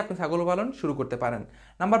বিষয়গুলো জেনে আপনি ছাগল পালন শুরু করতে পারেন।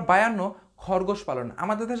 নাম্বার 52, খরগোশ পালন।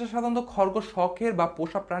 আমাদের দেশে সাধারণত খরগোশ শখের বা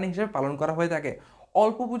পোষা প্রাণী হিসেবে পালন করা হয়ে থাকে।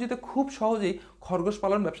 অল্প পুঁজিতে খুব সহজেই খরগোশ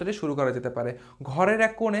পালন ব্যবসাটি শুরু করা যেতে পারে। ঘরের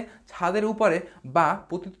এক কোণে, ছাদের উপরে বা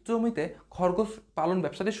পতিত জমিতে খরগোশ পালন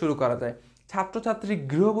ব্যবসাটি শুরু করা যায়। ছাত্রছাত্রী,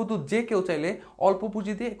 গৃহবধূ যে কেউ চাইলে অল্প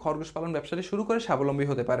পুঁজি দিয়ে খরগোশ পালন ব্যবসাটি শুরু করে স্বাবলম্বী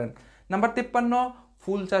হতে পারেন। নাম্বার 53,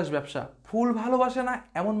 ফুল চাষ ব্যবসা। ফুল ভালোবাসে না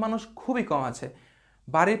এমন মানুষ খুবই কম আছে।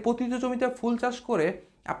 বাড়ির পতিত জমিতে ফুল চাষ করে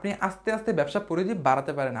আপনি আস্তে আস্তে ব্যবসা পরিধি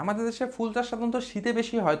বাড়াতে পারেন। আমাদের দেশে ফুল চাষ সাধারণত শীতে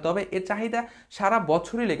বেশি হয়, তবে এর চাহিদা সারা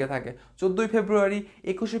বছরই লেগে থাকে। 14 ফেব্রুয়ারি,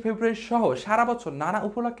 21 ফেব্রুয়ারি সহ সারা বছর নানা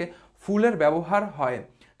উপলক্ষে ফুলের ব্যবহার হয়।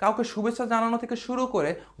 কাউকে শুভেচ্ছা জানানো থেকে শুরু করে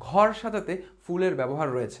ঘর সাজাতে ফুলের ব্যবহার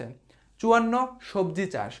রয়েছে। 54, সবজি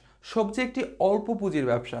চাষ। সবজি একটি অল্প পুঁজির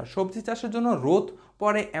ব্যবসা। সবজি চাষের জন্য রোদ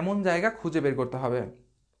পড়ে এমন জায়গা খুঁজে বের করতে হবে।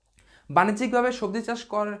 বাণিজ্যিকভাবে সবজি চাষ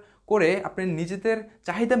করে আপনি নিজেদের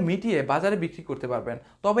চাহিদা মিটিয়ে বাজারে বিক্রি করতে পারবেন।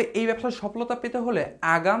 তবে এই ব্যবসার সফলতা পেতে হলে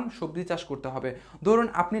আগাম সবজি চাষ করতে হবে। ধরুন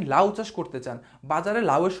আপনি লাউ চাষ করতে চান, বাজারে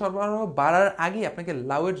লাউয়ের সরবরাহ বাড়ার আগেই আপনাকে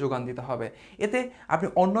লাউয়ের যোগান দিতে হবে। এতে আপনি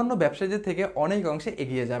অন্যান্য ব্যবসায়ীদের থেকে অনেক অংশে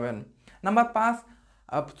এগিয়ে যাবেন। নাম্বার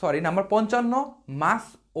 55, মাছ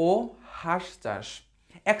ও হাঁস চাষ।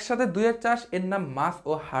 একসাথে দুইয়ের চাষ, এর নাম মাছ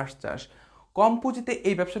ও হাঁস চাষ। কম পুঁজিতে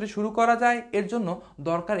এই ব্যবসাটি শুরু করা যায়। এর জন্য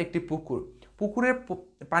দরকার একটি পুকুর। পুকুরের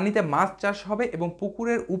পানিতে মাছ চাষ হবে এবং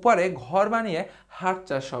পুকুরের উপরে ঘর বানিয়ে হাঁস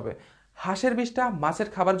চাষ হবে। হাঁসের বিষটা মাছের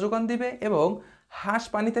খাবার যোগান দিবে এবং হাঁস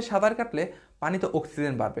পানিতে সাঁতার কাটলে পানিতে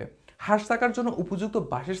অক্সিজেন বাড়বে। হাঁস থাকার জন্য উপযুক্ত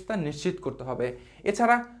বাসস্থান নিশ্চিত করতে হবে।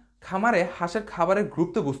 এছাড়া খামারে হাঁসের খাবারের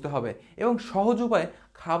গুরুত্ব বুঝতে হবে এবং সহজ উপায়ে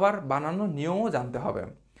খাবার বানানোর নিয়মও জানতে হবে।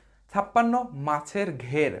 56, মাছের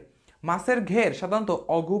ঘের। মাছের ঘের সাধারণত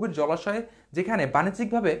অগভীর জলাশয়ে যেখানে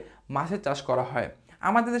বাণিজ্যিকভাবে মাছের চাষ করা হয়।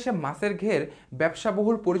 আমাদের দেশে মাছের ঘের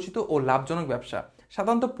ব্যবসাবহুল, পরিচিত ও লাভজনক ব্যবসা।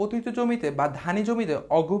 সাধারণত পতিত জমিতে বা ধানি জমিতে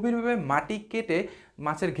অগভীরভাবে মাটি কেটে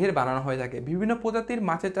মাছের ঘের বানানো হয়ে থাকে। বিভিন্ন প্রজাতির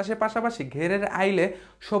মাছের চাষের পাশাপাশি ঘেরের আইলে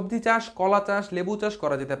সবজি চাষ, কলা চাষ, লেবু চাষ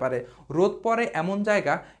করা যেতে পারে। রোদ পড়ে এমন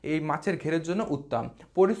জায়গা এই মাছের ঘেরের জন্য উত্তম।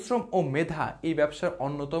 পরিশ্রম ও মেধা এই ব্যবসার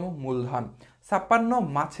অন্যতম মূলধন। 56,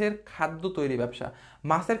 মাছের খাদ্য তৈরি ব্যবসা।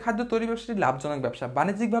 মাছের খাদ্য তৈরি ব্যবসাটি লাভজনক ব্যবসা।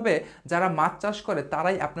 বাণিজ্যিকভাবে যারা মাছ চাষ করে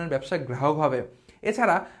তারাই আপনার ব্যবসার গ্রাহক হবে।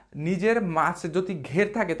 এছাড়া নিজের মাছ যদি ঘের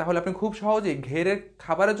থাকে তাহলে আপনি খুব সহজেই ঘেরের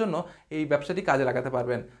খাবারের জন্য এই ব্যবসাটি কাজে লাগাতে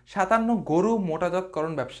পারবেন। 57, গরু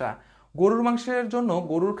মোটাজাতকরণ ব্যবসা। গরুর মাংসের জন্য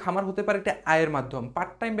গরুর খামার হতে পারে একটি আয়ের মাধ্যম।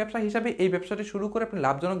 পার্ট টাইম ব্যবসা হিসাবে এই ব্যবসাটি শুরু করে আপনি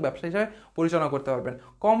লাভজনক ব্যবসা হিসাবে পরিচালনা করতে পারবেন।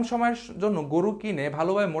 কম সময়ের জন্য গরু কিনে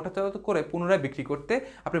ভালোভাবে মোটাজাত করে পুনরায় বিক্রি করতে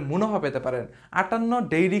আপনি মুনাফা পেতে পারেন। 58,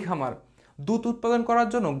 ডেইরি খামার। দুধ উৎপাদন করার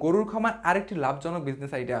জন্য গরুর খামার আরেকটি লাভজনক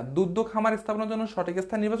বিজনেস আইডিয়া। দুগ্ধ খামার স্থাপনের জন্য সঠিক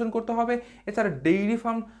স্থান নির্বাচন করতে হবে। এছাড়া ডেইরি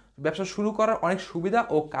ফার্ম ব্যবসা শুরু করার অনেক সুবিধা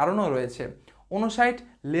ও কারণও রয়েছে। 59,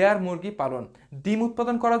 লেয়ার মুরগি পালন। ডিম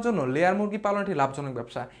উৎপাদন করার জন্য লেয়ার মুরগি পালন একটি লাভজনক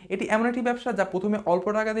ব্যবসা। এটি এমন একটি ব্যবসা যা প্রথমে অল্প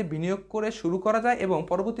টাকা দিয়ে বিনিয়োগ করে শুরু করা যায় এবং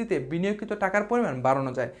পরবর্তীতে বিনিয়োগকৃত টাকার পরিমাণ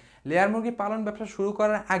বাড়ানো যায়। লেয়ার মুরগি পালন ব্যবসা শুরু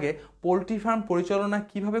করার আগে পোলট্রি ফার্ম পরিচালনা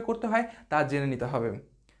কিভাবে করতে হয় তা জেনে নিতে হবে।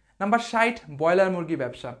 নাম্বার 60, ব্রয়লার মুরগি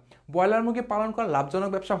ব্যবসা। ব্রয়লার মুরগি পালন করা লাভজনক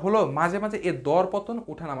ব্যবসা হলেও মাঝে মাঝে এর দর পতন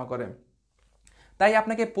ওঠানামা করে। তাই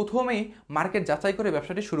আপনাকে প্রথমেই মার্কেট যাচাই করে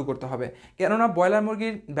ব্যবসাটি শুরু করতে হবে, কেননা ব্রয়লার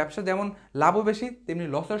মুরগির ব্যবসা যেমন লাভও বেশি তেমনি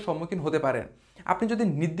লসের সম্মুখীন হতে পারেন। আপনি যদি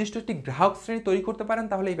নির্দিষ্ট একটি গ্রাহক শ্রেণী তৈরি করতে পারেন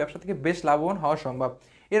তাহলে এই ব্যবসা থেকে বেশ লাভবান হওয়া সম্ভব।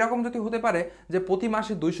 এরকম যদি হতে পারে যে প্রতি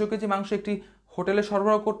মাসে 200 কেজি মাংস একটি হোটেলে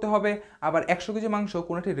সরবরাহ করতে হবে, আবার 100 কেজি মাংস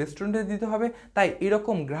কোনো একটি রেস্টুরেন্টে দিতে হবে, তাই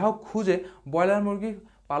এরকম গ্রাহক খুঁজে ব্রয়লার মুরগি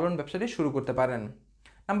পালন ব্যবসাটি শুরু করতে পারেন।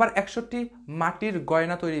 নাম্বার 61, মাটির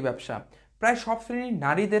গয়না তৈরি ব্যবসা। প্রায় সব শ্রেণীর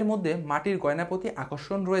নারীদের মধ্যে মাটির গয়নার প্রতি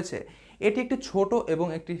আকর্ষণ রয়েছে। এটি একটি ছোট এবং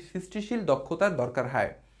একটি সৃষ্টিশীল দক্ষতার দরকার হয়।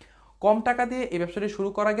 কম টাকা দিয়ে এই ব্যবসাটি শুরু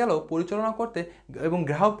করা গেলেও পরিচালনা করতে এবং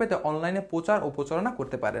গ্রাহক পেতে অনলাইনে প্রচার ও প্রচারণা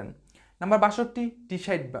করতে পারেন। নাম্বার 62,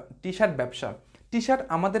 টি শার্ট ব্যবসা। টি শার্ট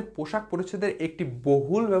আমাদের পোশাক পরিচ্ছদের একটি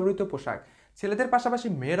বহুল ব্যবহৃত পোশাক। ছেলেদের পাশাপাশি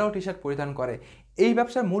মেয়েরাও টি শার্ট পরিধান করে। এই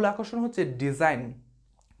ব্যবসার মূল আকর্ষণ হচ্ছে ডিজাইন,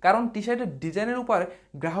 কারণ টি শার্টের ডিজাইনের উপর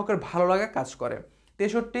গ্রাহকের ভালো লাগা কাজ করে।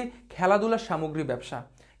 63, খেলাধুলার সামগ্রী ব্যবসা।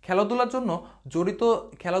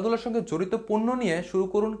 খেলাধুলার সঙ্গে জড়িত পণ্য নিয়ে শুরু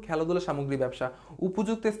করুন খেলাধুলা সামগ্রী ব্যবসা।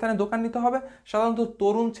 উপযুক্ত স্থানে দোকান নিতে হবে। সাধারণত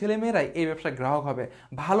তরুণ ছেলেমেয়েরাই এই ব্যবসার গ্রাহক হবে।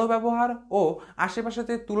 ভালো ব্যবহার ও আশেপাশে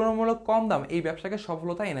তুলনামূলক কম দাম এই ব্যবসাকে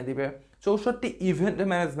সফলতা এনে দিবে। 64, ইভেন্ট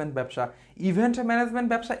ম্যানেজমেন্ট ব্যবসা। ইভেন্ট ম্যানেজমেন্ট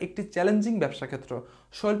ব্যবসা একটি চ্যালেঞ্জিং ব্যবসা ক্ষেত্র।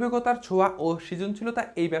 শৈল্পিকতার ছোঁয়া ও সৃজনশীলতা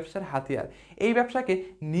এই ব্যবসার হাতিয়ার। এই ব্যবসাকে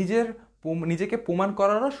নিজেকে প্রমাণ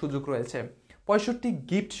করারও সুযোগ রয়েছে। 65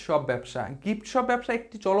 গিফট শপ ব্যবসা। গিফট শপ ব্যবসা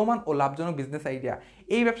একটি চলমান ও লাভজনক বিজনেস আইডিয়া।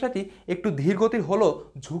 এই ব্যবসাটি একটু ধীরগতির হলেও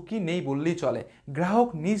ঝুঁকি নেই বললেই চলে। গ্রাহক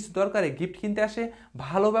নিজ দরকারে গিফট কিনতে আসে,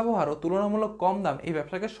 ভালো ব্যবহার ও তুলনামূলক কম দাম এই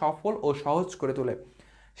ব্যবসাকে সফল ও সহজ করে তোলে।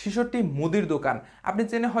 66 মুদির দোকান। আপনি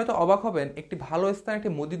জেনে হয়তো অবাক হবেন, একটি ভালো স্থানে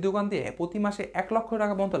একটি মুদির দোকান দিয়ে প্রতি মাসে 1 লক্ষ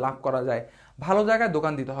টাকা পর্যন্ত লাভ করা যায়। ভালো জায়গায়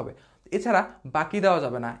দোকান দিতে হবে, এছাড়া বাকি দেওয়া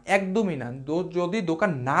যাবে না, একদমই না। যদি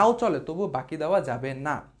দোকান নাও চলে তবু বাকি দেওয়া যাবে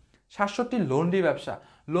না। 67 লন্ড্রি ব্যবসা।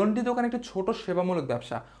 লন্ড্রি দোকান একটি ছোট সেবামূলক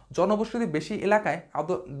ব্যবসা। জনবসতি বেশি এলাকায়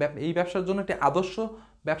এই ব্যবসার জন্য একটি আদর্শ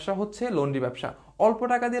ব্যবসা হচ্ছে লন্ড্রি ব্যবসা। অল্প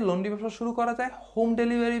টাকা দিয়ে লন্ড্রি ব্যবসা শুরু করা যায়। হোম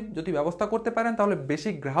ডেলিভারি যদি ব্যবস্থা করতে পারেন তাহলে বেশি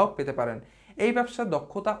গ্রাহক পেতে পারেন। এই ব্যবসার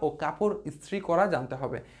দক্ষতা ও কাপড় ইস্ত্রি করা জানতে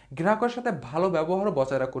হবে। গ্রাহকের সাথে ভালো ব্যবহারও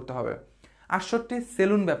বজায় করতে হবে। 68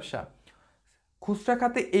 সেলুন ব্যবসা। খুচরা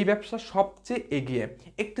খাতে এই ব্যবসা সবচেয়ে এগিয়ে।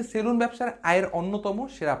 একটি সেলুন ব্যবসার আয়ের অন্যতম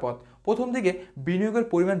সেরা পথ। প্রথম দিকে বিনিয়োগের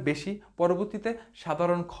পরিমাণ বেশি, পরবর্তীতে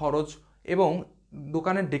সাধারণ খরচ এবং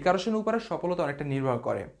দোকানের ডেকোরেশন উপরে সফলতা অনেকটা নির্ভর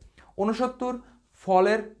করে। 69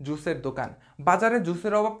 ফলের জুসের দোকান। বাজারে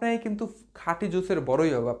জুসের অভাব নেই, কিন্তু খাঁটি জুসের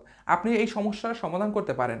বড়ই অভাব। আপনি এই সমস্যার সমাধান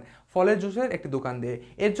করতে পারেন ফলের জুসের একটি দোকান দিয়ে।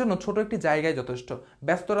 এর জন্য ছোট একটি জায়গায় যথেষ্ট।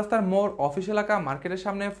 ব্যস্ত রাস্তার মোড়, অফিস এলাকা, মার্কেটের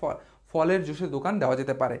সামনে ফলের জুসের দোকান দেওয়া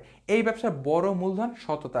যেতে পারে। এই ব্যবসার বড় মূলধন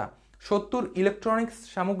সততা। 70 ইলেকট্রনিক্স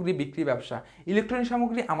সামগ্রী বিক্রি ব্যবসা। ইলেকট্রনিক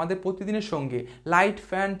সামগ্রী আমাদের প্রতিদিনের সঙ্গে। Light,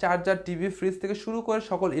 fan, charger, TV, fridge থেকে শুরু করে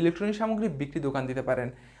সকল ইলেকট্রনিক সামগ্রী বিক্রি দোকান দিতে পারেন।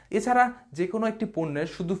 এছাড়া যে কোনো একটি পণ্যের,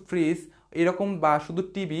 শুধু ফ্রিজ এরকম বা শুধু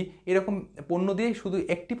টিভি এরকম পণ্য দিয়ে, শুধু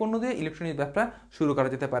একটি পণ্য দিয়ে ইলেকট্রনিক ব্যবসা শুরু করা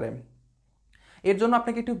যেতে পারে। এর জন্য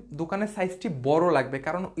আপনাকে একটু দোকানের সাইজটি বড় লাগবে,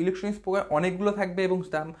 কারণ ইলেকট্রনিক্স প্রোগ্রাম অনেকগুলো থাকবে এবং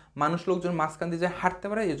মানুষ লোকজন মাঝখান দিয়ে যায় হাঁটতে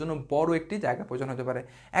পারে, এর জন্য বড় একটি জায়গা প্রয়োজন হতে পারে।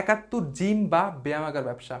 71 জিম বা ব্যায়ামাগার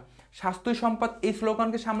ব্যবসা। স্বাস্থ্যই সম্পদ এই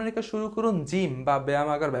স্লোগানকে সামনে রেখে শুরু করুন জিম বা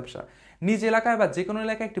ব্যায়ামাগার ব্যবসা। নিজ এলাকায় বা যে কোনো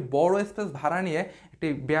এলাকায় একটি বড় স্পেস ভাড়া নিয়ে একটি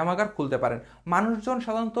ব্যায়ামাগার খুলতে পারেন। মানুষজন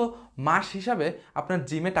সাধারণত মাস হিসাবে আপনার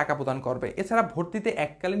জিমে টাকা প্রদান করবে। এছাড়া ভর্তিতে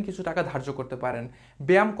এককালীন কিছু টাকা ধার্য করতে পারেন।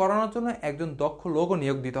 ব্যায়াম করানোর জন্য একজন দক্ষ লোকও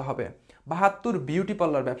নিয়োগ দিতে হবে। 72 বিউটি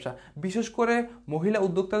পার্লার ব্যবসা। বিশেষ করে মহিলা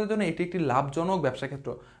উদ্যোক্তাদের জন্য এটি একটি লাভজনক ব্যবসা ক্ষেত্র।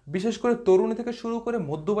 বিশেষ করে তরুণী থেকে শুরু করে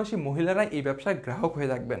মধ্যবয়সী মহিলারা এই ব্যবসায় গ্রাহক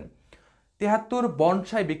হয়ে থাকবেন। 73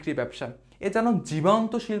 বনসাই বিক্রি ব্যবসা। এ যেন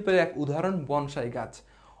জীবন্ত শিল্পের এক উদাহরণ, বনসাই গাছ।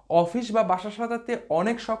 অফিস বা বাসা সাজাতে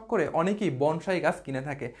অনেক শখ করে অনেকেই বনসাই গাছ কিনে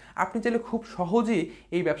থাকে। আপনি চাইলে খুব সহজেই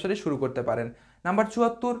এই ব্যবসাটি শুরু করতে পারেন। নাম্বার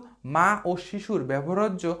 74 মা ও শিশুর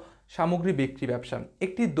ব্যবহার্য সামগ্রী বিক্রি ব্যবসা।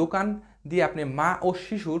 একটি দোকান দিয়ে আপনি মা ও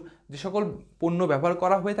শিশুর যে সকল পণ্য ব্যবহার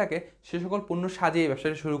করা হয়ে থাকে সে সকল পণ্য সাজিয়ে এই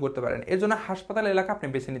ব্যবসাটি শুরু করতে পারেন। এর জন্য হাসপাতাল এলাকা আপনি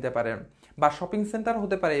বেছে নিতে পারেন বা শপিং সেন্টার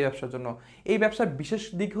হতে পারে এই ব্যবসার জন্য। এই ব্যবসার বিশেষ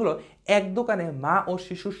দিক হলো এক দোকানে মা ও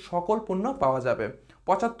শিশুর সকল পণ্য পাওয়া যাবে।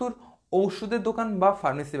 75 ঔষধের দোকান বা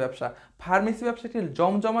ফার্মেসি ব্যবসা। ফার্মেসি ব্যবসা একটি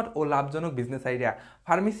জমজমাট ও লাভজনক বিজনেস আইডিয়া।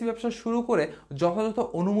 ফার্মেসি ব্যবসা শুরু করে যথাযথ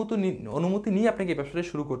অনুমতি নিয়ে আপনাকে এই ব্যবসাটি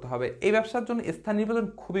শুরু করতে হবে। এই ব্যবসার জন্য স্থান নির্বাচন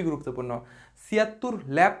খুবই গুরুত্বপূর্ণ। 76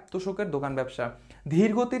 ল্যাব তোষকের দোকান ব্যবসা।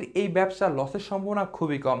 ধীরগতির এই ব্যবসা লসের সম্ভাবনা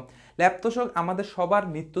খুবই কম। ল্যাব তোষক আমাদের সবার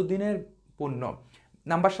নিত্যদিনের পণ্য।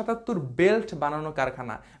 নাম্বার 77 বেল্ট বানানো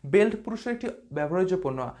কারখানা। বেল্ট পুরুষের একটি ব্যবহার্য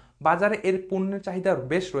পণ্য। বাজারে এর পণ্যের চাহিদা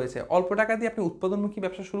বেশ রয়েছে। অল্প টাকা দিয়ে আপনি উৎপাদনমুখী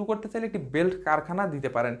ব্যবসা শুরু করতে চাইলে একটি বেল্ট কারখানা দিতে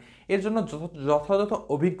পারেন। এর জন্য যথাযথ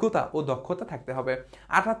অভিজ্ঞতা ও দক্ষতা থাকতে হবে।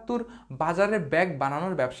 78 বাজারের ব্যাগ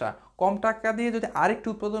বানানোর ব্যবসা। কম টাকা দিয়ে যদি আরেকটি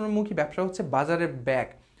উৎপাদনমুখী ব্যবসা হচ্ছে বাজারের ব্যাগ।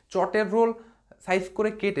 চটের রোল সাইজ করে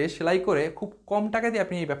কেটে সেলাই করে খুব কম টাকা দিয়ে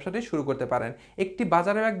আপনি এই ব্যবসাটি শুরু করতে পারেন। একটি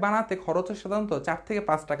বাজারের ব্যাগ বানাতে খরচ হয় সাধারণত 4 থেকে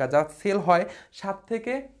 5 টাকা, যা সেল হয় 7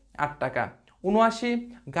 থেকে 8 টাকা। 79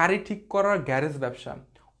 গাড়ি ঠিক করার গ্যারেজ ব্যবসা।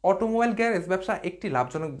 অটোমোবাইল গ্যারেজ ব্যবসা একটি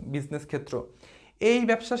লাভজনক বিজনেস ক্ষেত্র। এই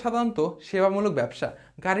ব্যবসা সাধারণত সেবামূলক ব্যবসা।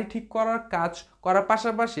 গাড়ি ঠিক করার কাজ করার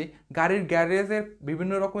পাশাপাশি গাড়ির গ্যারেজের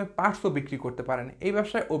বিভিন্ন রকমের পার্টসও বিক্রি করতে পারেন। এই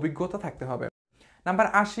ব্যবসায় অভিজ্ঞতা থাকতে হবে। নাম্বার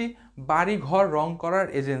 80 বাড়ি ঘর রং করার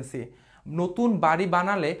এজেন্সি। নতুন বাড়ি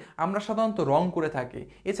বানালে আমরা সাধারণত রং করে থাকি।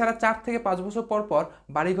 এছাড়া 4 থেকে 5 বছর পর পর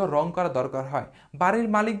বাড়িঘর রং করা দরকার হয়। বাড়ির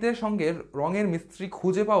মালিকদের সঙ্গে রঙের মিস্ত্রি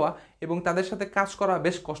খুঁজে পাওয়া এবং তাদের সাথে কাজ করা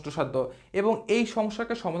বেশ কষ্টসাধ্য, এবং এই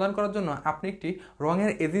সমস্যাকে সমাধান করার জন্য আপনি একটি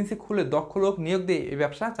রঙের এজেন্সি খুলে দক্ষ লোক নিয়োগ দিয়ে এই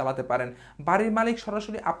ব্যবসা চালাতে পারেন। বাড়ির মালিক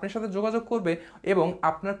সরাসরি আপনার সাথে যোগাযোগ করবে এবং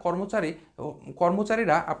আপনার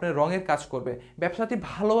কর্মচারীরা আপনার রঙের কাজ করবে। ব্যবসাটি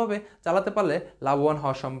ভালোভাবে চালাতে পারলে লাভবান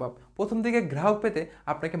হওয়া সম্ভব। প্রথম দিকে গ্রাহক পেতে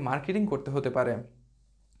আপনাকে মার্কেটিং করতে হতে পারে।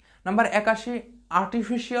 নাম্বার 81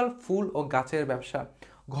 আর্টিফিশিয়াল ফুল ও গাছের ব্যবসা।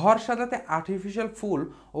 ঘর সাজাতে আর্টিফিশিয়াল ফুল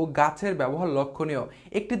ও গাছের ব্যবহার লক্ষণীয়।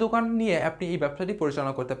 একটি দোকান নিয়ে আপনি এই ব্যবসাটি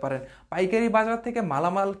পরিচালনা করতে পারেন। পাইকারি বাজার থেকে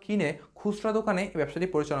মালামাল কিনে খুচরা দোকানে এই ব্যবসাটি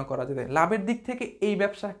পরিচালনা করা যেতে। লাভের দিক থেকে এই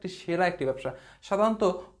ব্যবসা সেরা একটি ব্যবসা। সাধারণত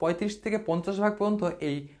 35 থেকে 50% পর্যন্ত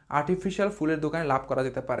এই আর্টিফিশিয়াল ফুলের দোকানে লাভ করা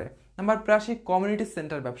যেতে পারে। নাম্বার 82, কমিউনিটি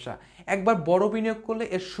সেন্টার ব্যবসা। একবার বড় বিনিয়োগ করলে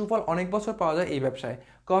এর সুফল অনেক বছর পাওয়া যায় এই ব্যবসায়।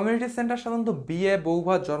 কমিউনিটি সেন্টার সাধারণত বিয়ে,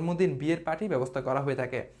 বৌভাত, জন্মদিন, বিয়ের পার্টি ব্যবস্থা করা হয়ে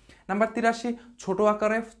থাকে। নাম্বার 83, ছোট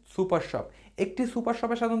আকারে সুপার শপ। একটি সুপার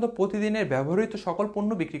শপে সাধারণত প্রতিদিনের ব্যবহৃত সকল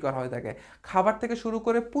পণ্য বিক্রি করা হয়ে থাকে। খাবার থেকে শুরু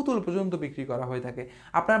করে পুতুল পর্যন্ত বিক্রি করা হয়ে থাকে।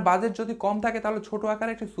 আপনার বাজেট যদি কম থাকে তাহলে ছোট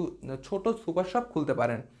আকারে একটি ছোট সুপার শপ খুলতে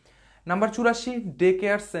পারেন। Number 84, day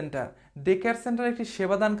care centre. Day care centre একটি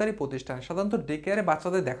সেবাদানকারী প্রতিষ্ঠান। সাধারণত ডে কেয়ারে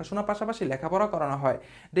বাচ্চাদের দেখাশোনার পাশাপাশি লেখাপড়া করানো হয়।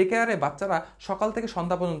 ডে কেয়ারে বাচ্চারা সকাল থেকে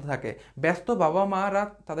সন্ধ্যা পর্যন্ত থাকে। ব্যস্ত বাবা মারা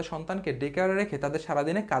তাদের সন্তানকে ডে কেয়ারে রেখে তাদের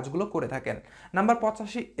সারাদিনের কাজগুলো করে থাকেন। নাম্বার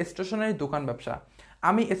 85, স্টেশনারি দোকান ব্যবসা।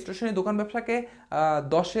 আমি স্টেশনারি দোকান ব্যবসাকে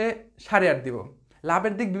 10-এ 8.5 দিব।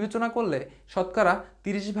 লাভের দিক বিবেচনা করলে শতকরা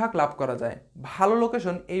 30% লাভ করা যায়। ভালো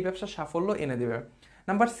লোকেশন এই ব্যবসার সাফল্য এনে দেবে।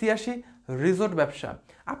 নাম্বার 86, রিসোর্ট ব্যবসা।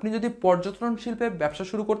 আপনি যদি পর্যটন শিল্পে ব্যবসা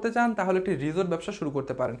শুরু করতে চান তাহলে একটি রিসোর্ট ব্যবসা শুরু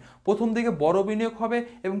করতে পারেন। প্রথম দিকে বড় বিনিয়োগ হবে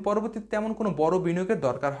এবং পরবর্তীতে তেমন কোনো বড় বিনিয়োগের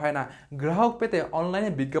দরকার হয় না। গ্রাহক পেতে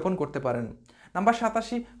অনলাইনে বিজ্ঞাপন করতে পারেন। নাম্বার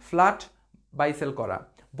 87, ফ্ল্যাট বাই সেল করা।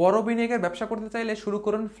 বড় বিনিয়োগের ব্যবসা করতে চাইলে শুরু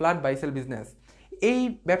করুন ফ্ল্যাট বাই সেল বিজনেস। এই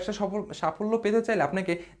ব্যবসা সাফল্য পেতে চাইলে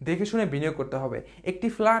আপনাকে দেখে শুনে বিনিয়োগ করতে হবে। একটি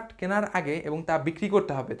ফ্ল্যাট কেনার আগে এবং তা বিক্রি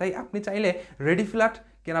করতে হবে। তাই আপনি চাইলে রেডি ফ্ল্যাট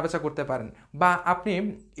কেনাবেচা করতে পারেন বা আপনি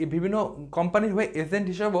বিভিন্ন কোম্পানির হয়ে এজেন্ট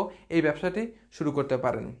হিসেবেও এই ব্যবসাটি শুরু করতে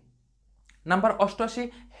পারেন। নাম্বার 88,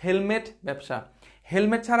 হেলমেট ব্যবসা।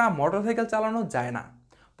 হেলমেট ছাড়া মোটরসাইকেল চালানো যায় না।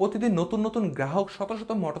 প্রতিদিন নতুন নতুন গ্রাহক শত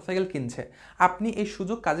শত মোটরসাইকেল কিনছে। আপনি এই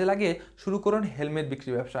সুযোগ কাজে লাগিয়ে শুরু করুন হেলমেট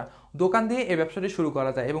বিক্রি ব্যবসা। দোকান দিয়ে এই ব্যবসাটি শুরু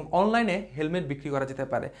করা যায় এবং অনলাইনে হেলমেট বিক্রি করা যেতে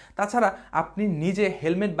পারে। তাছাড়া আপনি নিজে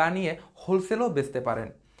হেলমেট বানিয়ে হোলসেলও বেচতে পারেন।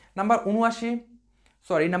 নাম্বার 89,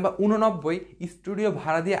 স্টুডিও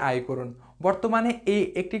ভাড়া দিয়ে আয় করুন। বর্তমানে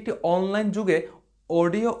একটি অনলাইন যুগে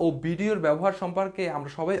অডিও ও ভিডিওর ব্যবহার সম্পর্কে আমরা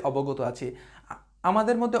সবাই অবগত আছি।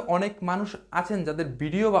 আমাদের মধ্যে অনেক মানুষ আছেন যাদের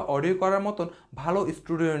ভিডিও বা অডিও করার মতন ভালো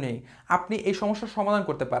স্টুডিও নেই। আপনি এই সমস্যার সমাধান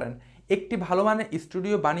করতে পারেন। একটি ভালো মানের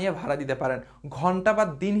স্টুডিও বানিয়ে ভাড়া দিতে পারেন। ঘন্টা বা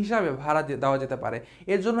দিন হিসাবে ভাড়া দেওয়া যেতে পারে।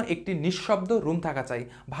 এর জন্য একটি নিঃশব্দ রুম থাকা চাই।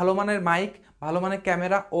 ভালো মানের মাইক, ভালো মানের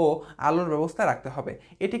ক্যামেরা ও আলোর ব্যবস্থা রাখতে হবে।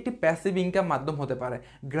 এটি একটি প্যাসিভ ইনকাম মাধ্যম হতে পারে।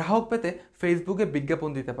 গ্রাহক পেতে ফেসবুকে বিজ্ঞাপন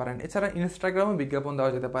দিতে পারেন। এছাড়া ইনস্টাগ্রামে বিজ্ঞাপন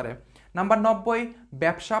দেওয়া যেতে পারে। নাম্বার 90,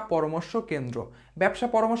 ব্যবসা পরামর্শ কেন্দ্র। ব্যবসা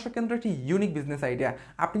পরামর্শ কেন্দ্র একটি ইউনিক বিজনেস আইডিয়া।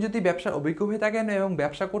 আপনি যদি ব্যবসার অভিজ্ঞ হয়ে থাকেন এবং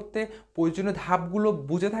ব্যবসা করতে প্রয়োজনীয় ধাপগুলো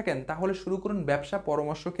বুঝে থাকেন তাহলে শুরু করুন ব্যবসা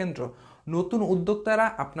পরামর্শ কেন্দ্র। নতুন উদ্যোক্তারা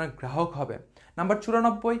আপনার গ্রাহক হবে। Number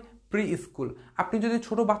 94, pre school. আপনি যদি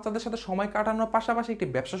ছোট বাচ্চাদের সাথে সময় কাটানোর পাশাপাশি একটি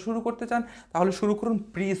ব্যবসা শুরু করতে চান তাহলে শুরু করুন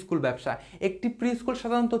প্রি স্কুল ব্যবসা। একটি প্রি স্কুল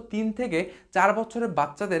সাধারণত 3 থেকে 4 বছরের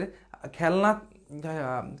বাচ্চাদের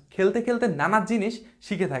খেলতে খেলতে নানা জিনিস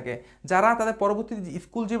শিখে থাকে যারা তাদের পরবর্তী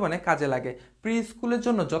স্কুল জীবনে কাজে লাগে। প্রি স্কুলের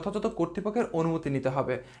জন্য যথাযথ কর্তৃপক্ষের অনুমতি নিতে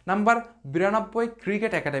হবে। Number 92,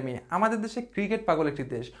 cricket academy. আমাদের দেশে ক্রিকেট পাগল একটি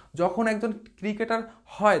দেশ। যখন একজন ক্রিকেটার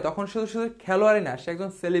হয় তখন শুধু শুধু খেলোয়াড়ই না, সে একজন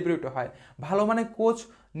সেলিব্রিটি হয়। ভালো মানের কোচ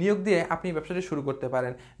নিয়োগ দিয়ে আপনি ব্যবসাটি শুরু করতে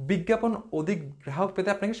পারেন। বিজ্ঞাপন অধিক গ্রাহক পেতে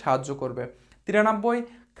আপনাকে সাহায্য করবে। 93,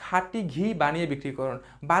 খাঁটি ঘি বানিয়ে বিক্রি করুন।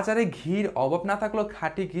 বাজারে ঘির অভাব না থাকলেও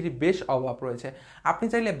খাঁটি ঘির বেশ অভাব রয়েছে। আপনি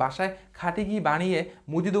চাইলে বাসায় খাঁটি ঘি বানিয়ে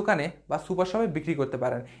মুদি দোকানে বা সুপার শপে বিক্রি করতে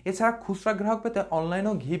পারেন। এছাড়া খুচরা গ্রাহক পেতে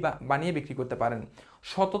অনলাইনেও ঘি বানিয়ে বিক্রি করতে পারেন।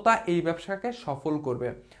 সততা এই ব্যবসাকে সফল করবে।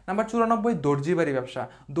 নাম্বার 94, দর্জি বাড়ি ব্যবসা।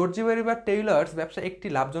 দর্জি বাড়ি বা টেইলার্স ব্যবসা একটি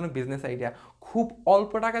লাভজনক বিজনেস আইডিয়া। খুব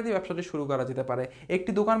অল্প টাকা দিয়ে ব্যবসাটি শুরু করা যেতে পারে।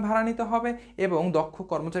 একটি দোকান ভাড়া নিতে হবে এবং দক্ষ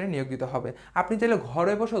কর্মচারী নিয়োগ দিতে হবে। আপনি চাইলে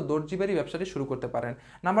ঘরে বসেও দর্জি বাড়ি ব্যবসাটি শুরু করতে পারেন।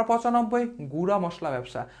 নাম্বার 95, গুঁড়া মশলা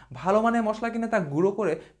ব্যবসা। ভালো মানের মশলা কিনে তা গুঁড়ো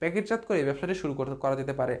করে প্যাকেটজাত করে এই ব্যবসাটি শুরু করা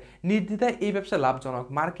যেতে পারে। নির্দ্বিধায় এই ব্যবসা লাভজনক।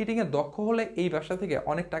 মার্কেটিংয়ে দক্ষ হলে এই ব্যবসা থেকে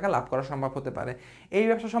অনেক টাকা লাভ করা সম্ভব হতে পারে। এই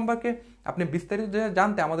ব্যবসা সম্পর্কে আপনি বিস্তারিত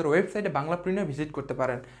জানতে আমাদের ওয়েবসাইটে বাংলা প্রিনিয়র ভিজিট করতে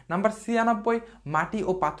পারেন। নাম্বার 96, মাটি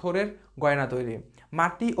ও পাথরের গয়না তৈরি।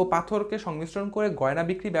 মাটি ও পাথরকে সংমিশ্রণ করে গয়না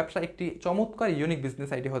বিক্রি ব্যবসা একটি চমৎকার ইউনিক বিজনেস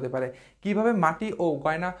আইডিয়া হতে পারে। কিভাবে মাটি ও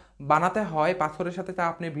গয়না বানাতে হয় পাথরের সাথে তা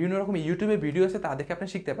আপনি বিভিন্ন রকম ইউটিউবে ভিডিও আছে তা দেখে আপনি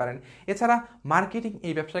শিখতে পারেন। এছাড়া মার্কেটিং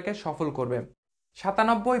এই ব্যবসাকে সফল করবে।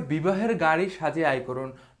 97, বিবাহের গাড়ি সাজিয়ে আয় করুন।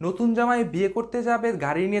 নতুন জামাই বিয়ে করতে যাবে,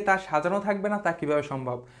 গাড়ি নিয়ে তার সাজানো থাকবে না, তা কিভাবে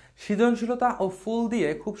সম্ভব? সৃজনশীলতা ও ফুল দিয়ে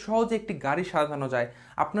খুব সহজে একটি গাড়ি সাজানো যায়।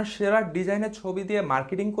 আপনার সেরা ডিজাইনের ছবি দিয়ে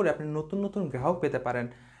মার্কেটিং করে আপনি নতুন নতুন গ্রাহক পেতে পারেন।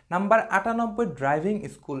 Number 98, driving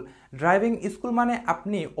school. Driving school মানে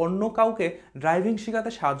আপনি অন্য কাউকে ড্রাইভিং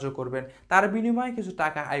শেখাতে সাহায্য করবেন, তার বিনিময়ে কিছু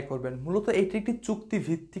টাকা আয় করবেন। মূলত এটি একটি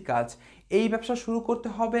চুক্তিভিত্তিক কাজ। এই ব্যবসা শুরু করতে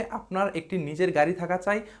হবে আপনার একটি নিজের গাড়ি থাকা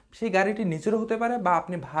চাই, সেই গাড়িটি নিজেরও হতে পারে বা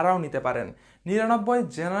আপনি ভাড়াও নিতে পারেন। 99,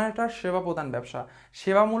 জেনারেটর সেবা প্রদান ব্যবসা।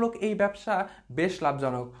 সেবামূলক এই ব্যবসা বেশ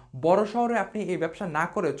লাভজনক। বড় শহরে আপনি এই ব্যবসা না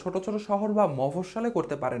করে ছোট ছোট শহর বা মফস্বলে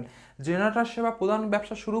করতে পারেন। জেনারেটর সেবা প্রদান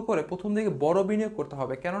ব্যবসা শুরু করে প্রথম দিকে বড় বিনিয়োগ করতে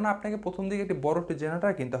হবে, কেননা আপনাকে প্রথম দিকে একটি বড়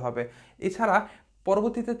জেনারেটর কিনতে হবে। এছাড়া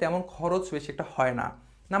পরবর্তীতে তেমন খরচ বেশি একটা হয় না।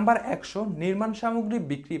 নাম্বার 100, নির্মাণ সামগ্রী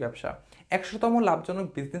বিক্রি ব্যবসা। 100তম লাভজনক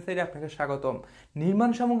বিজনেস আইডিয়া আপনাকে স্বাগতম।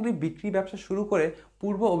 নির্মাণ সামগ্রী বিক্রি ব্যবসা শুরু করে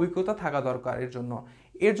পূর্ব অভিজ্ঞতা থাকা দরকার।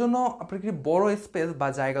 এর জন্য আপনার একটি বড় স্পেস বা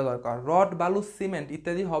জায়গা দরকার। রড, বালু, সিমেন্ট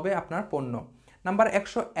ইত্যাদি হবে আপনার পণ্য। নাম্বার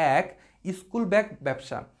 101, স্কুল ব্যাগ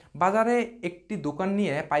ব্যবসা। বাজারে একটি দোকান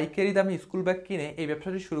নিয়ে পাইকারি দামে স্কুল ব্যাগ কিনে এই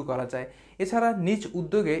ব্যবসাটি শুরু করা যায়। এছাড়া নিজ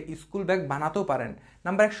উদ্যোগে স্কুল ব্যাগ বানাতেও পারেন।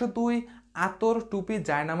 নাম্বার 102, আতর, টুপি,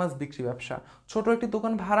 জায়নামাজ বিক্রি ব্যবসা। ছোট একটি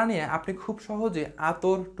দোকান ভাড়া নিয়ে আপনি খুব সহজে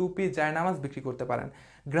আতর, টুপি, জায়নামাজ বিক্রি করতে পারেন।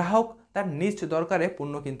 গ্রাহক তার নিজ দরকারে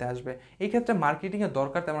পণ্য কিনতে আসবে। এই ক্ষেত্রে মার্কেটিংয়ের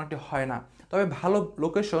দরকার তেমন একটি হয় না, তবে ভালো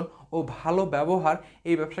লোকেশন ও ভালো ব্যবহার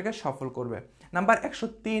এই ব্যবসাকে সফল করবে। নাম্বার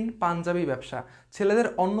 103, পাঞ্জাবি ব্যবসা। ছেলেদের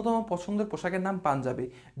অন্যতম পছন্দের পোশাকের নাম পাঞ্জাবি।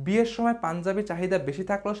 বিয়ের সময় পাঞ্জাবি চাহিদা বেশি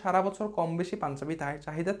থাকলেও সারা বছর কম বেশি পাঞ্জাবি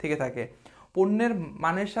চাহিদা থেকে থাকে। পণ্যের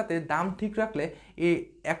মানের সাথে দাম ঠিক রাখলে এই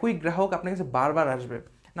একই গ্রাহক আপনার কাছে বারবার আসবে।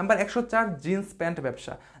 নাম্বার 104, জিন্স প্যান্ট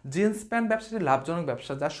ব্যবসা। জিন্স প্যান্ট ব্যবসাটি লাভজনক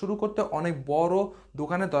ব্যবসা, যা শুরু করতে অনেক বড়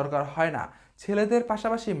দোকানের দরকার হয় না। ছেলেদের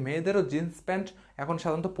পাশাপাশি মেয়েদেরও জিন্স প্যান্ট এখন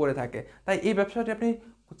সাধারণত পরে থাকে, তাই এই ব্যবসাটি আপনি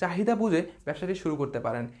চাহিদা বুঝে ব্যবসাটি শুরু করতে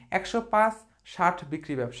পারেন। 105, শার্ট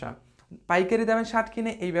বিক্রি ব্যবসা। পাইকারি দামে শার্ট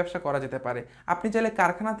কিনে এই ব্যবসা করা যেতে পারে। আপনি চাইলে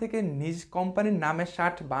কারখানা থেকে নিজ কোম্পানির নামে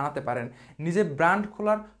শার্ট বানাতে পারেন। নিজের ব্র্যান্ড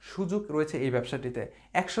খোলার সুযোগ রয়েছে এই ব্যবসাটিতে।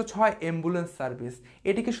 106, অ্যাম্বুলেন্স সার্ভিস।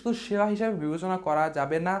 এটিকে শুধু সেবা হিসাবে বিবেচনা করা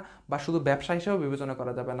যাবে না বা শুধু ব্যবসা হিসাবে বিবেচনা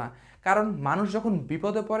করা যাবে না, কারণ মানুষ যখন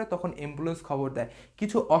বিপদে পড়ে তখন অ্যাম্বুলেন্স খবর দেয়।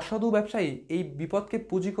 কিছু অসাধু ব্যবসায়ী এই বিপদকে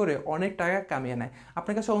পুঁজি করে অনেক টাকা কামিয়ে নেয়।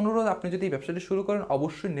 আপনার কাছে অনুরোধ, আপনি যদি এই ব্যবসাটি শুরু করেন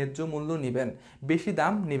অবশ্যই ন্যায্য মূল্য নেবেন, বেশি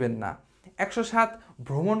দাম নেবেন না। 107,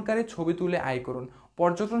 ভ্রমণকারী ছবি তুলে আয় করুন।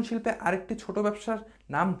 পর্যটন শিল্পে আরেকটি ছোট ব্যবসার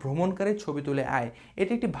নাম ভ্রমণকারী ছবি তুলে আয়।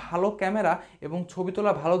 এটি একটি ভালো ক্যামেরা এবং ছবি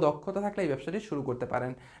তোলা ভালো দক্ষতা থাকলে এই ব্যবসাটি শুরু করতে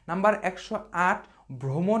পারেন। নাম্বার 108,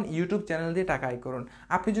 ভ্রমণ ইউটিউব চ্যানেল দিয়ে টাকা আয় করুন।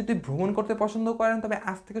 আপনি যদি ভ্রমণ করতে পছন্দ করেন তবে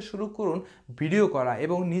আজ থেকে শুরু করুন ভিডিও করা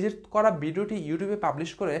এবং নিজের করা ভিডিওটি ইউটিউবে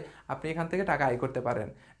পাবলিশ করে আপনি এখান থেকে টাকা আয় করতে পারেন।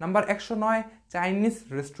 নাম্বার 109, চাইনিজ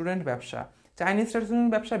রেস্টুরেন্ট ব্যবসা। চাইনিজ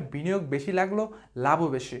রেস্টুরেন্ট ব্যবসায় বিনিয়োগ বেশি লাগলেও লাভও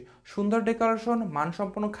বেশি। সুন্দর ডেকোরেশন,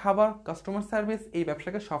 মানসম্পন্ন খাবার, কাস্টমার সার্ভিস এই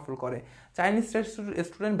ব্যবসাকে সফল করে। চাইনিজ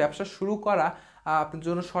রেস্টুরেন্ট ব্যবসা শুরু করা আপনার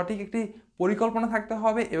জন্য সঠিক একটি পরিকল্পনা থাকতে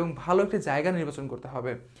হবে এবং ভালো একটি জায়গা নির্বাচন করতে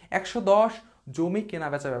হবে। 110, জমি কেনা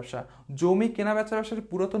বেচা ব্যবসা। জমি কেনা বেচা ব্যবসাটি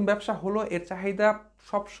পুরাতন ব্যবসা হলো, এর চাহিদা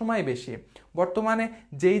সবসময় বেশি। বর্তমানে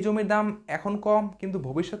যেই জমির দাম এখন কম কিন্তু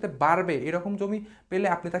ভবিষ্যতে বাড়বে, এরকম জমি পেলে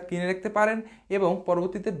আপনি তা কিনে রাখতে পারেন এবং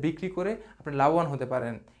পরবর্তীতে বিক্রি করে আপনি লাভবান হতে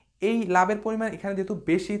পারেন। এই লাভের পরিমাণ এখানে যেহেতু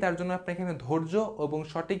বেশি, তার জন্য আপনার এখানে ধৈর্য এবং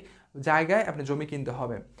সঠিক জায়গায় আপনি জমি কিনতে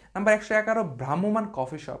হবে। নাম্বার 111, ভ্রাম্যমান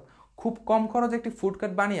কফি শপ। খুব কম খরচে একটি ফুড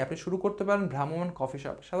কার্ট বানিয়ে আপনি শুরু করতে পারেন ভ্রাম্যমান কফি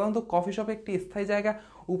শপ। সাধারণত কফি শপে একটি স্থায়ী জায়গা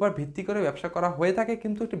উপর ভিত্তি করে ব্যবসা করা হয়ে থাকে,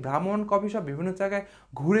 কিন্তু একটি ভ্রাম্যমান কফি শপ বিভিন্ন জায়গায়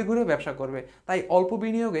ঘুরে ঘুরে ব্যবসা করবে, তাই অল্প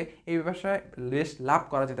বিনিয়োগে এই ব্যবসায় বেশ লাভ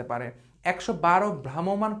করা যেতে পারে। 112,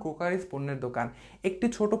 ভ্রাম্যমান ক্রোকারিজ পণ্যের দোকান। একটি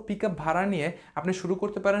ছোট পিকআপ ভাড়া নিয়ে আপনি শুরু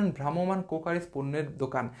করতে পারেন ভ্রাম্যমান ক্রোকারিজ পণ্যের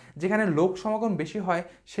দোকান। যেখানে লোক সমাগম বেশি হয়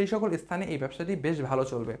সেই সকল স্থানে এই ব্যবসাটি বেশ ভালো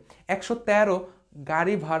চলবে। 113,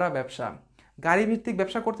 গাড়ি ভাড়া ব্যবসা। গাড়ি ভিত্তিক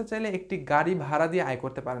ব্যবসা করতে চাইলে একটি গাড়ি ভাড়া দিয়ে আয়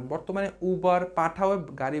করতে পারেন। বর্তমানে উবার, পাঠাও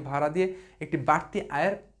গাড়ি ভাড়া দিয়ে একটি বাড়তি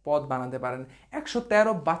আয়ের পথ বানাতে পারেন।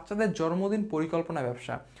 113, বাচ্চাদের জন্মদিন পরিকল্পনা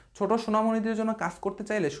ব্যবসা। ছোট সোনামণিদের জন্য কাজ করতে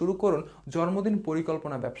চাইলে শুরু করুন জন্মদিন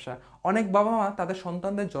পরিকল্পনা ব্যবসা। অনেক বাবা মা তাদের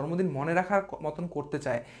সন্তানদের জন্মদিন মনে রাখার মতন করতে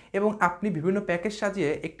চায় এবং আপনি বিভিন্ন প্যাকেজ সাজিয়ে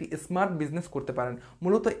একটি স্মার্ট বিজনেস করতে পারেন।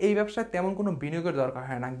 মূলত এই ব্যবসায় তেমন কোনো বিনিয়োগের দরকার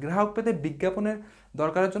হয় না। গ্রাহক পেতে বিজ্ঞাপনের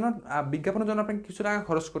জন্য আপনাকে কিছু টাকা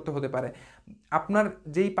খরচ করতে হতে পারে। আপনার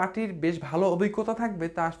যেই পার্টির বেশ ভালো অভিজ্ঞতা থাকবে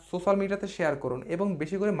তা সোশ্যাল মিডিয়াতে শেয়ার করুন এবং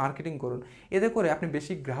বেশি করে মার্কেটিং করুন, এতে করে আপনি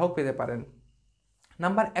বেশি গ্রাহক পেতে পারেন।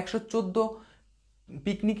 নাম্বার 114,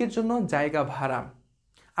 পিকনিকের জন্য জায়গা ভাড়া।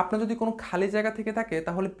 আপনার যদি কোনো খালি জায়গা থেকে থাকে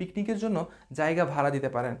তাহলে পিকনিকের জন্য জায়গা ভাড়া দিতে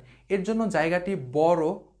পারেন। এর জন্য জায়গাটি বড়,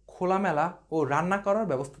 খোলামেলা ও রান্না করার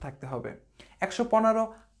ব্যবস্থা থাকতে হবে। 115,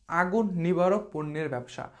 আগুন নিবারক পণ্যের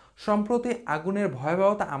ব্যবসা। সম্প্রতি আগুনের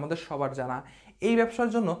ভয়াবহতা আমাদের সবার জানা। এই ব্যবসার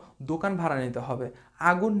জন্য দোকান ভাড়া নিতে হবে,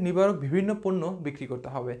 আগুন নিবারক বিভিন্ন পণ্য বিক্রি করতে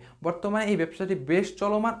হবে। বর্তমানে এই ব্যবসাটি বেশ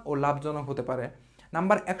চলমান ও লাভজনক হতে পারে।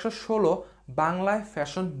 নাম্বার 116, বাংলায়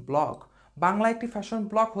ফ্যাশন ব্লগ। বাংলা একটি ফ্যাশন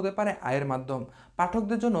ব্লগ হতে পারে আয়ের মাধ্যম।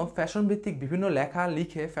 পাঠকদের জন্য ফ্যাশন ভিত্তিক বিভিন্ন লেখা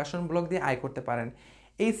লিখে ফ্যাশন ব্লগ দিয়ে আয় করতে পারেন।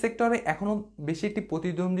 এই সেক্টরে এখনও বেশি একটি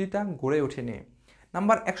প্রতিদ্বন্দ্বিতা গড়ে ওঠেনি।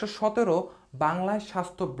 নাম্বার 117, বাংলায়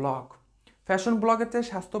স্বাস্থ্য ব্লগ। ফ্যাশন ব্লগের চেয়ে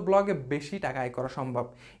স্বাস্থ্য ব্লগে বেশি টাকা আয় করা সম্ভব।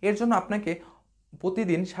 এর জন্য আপনাকে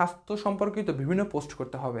প্রতিদিন স্বাস্থ্য সম্পর্কিত বিভিন্ন পোস্ট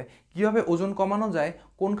করতে হবে। কীভাবে ওজন কমানো যায়,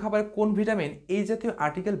 কোন খাবারে কোন ভিটামিন, এই জাতীয়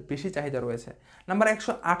আর্টিকেল বেশি চাহিদা রয়েছে। নাম্বার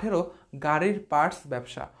 118, গাড়ির পার্টস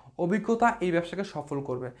ব্যবসা। অভিজ্ঞতা এই ব্যবসাকে সফল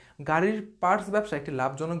করবে। গাড়ির পার্টস ব্যবসা একটি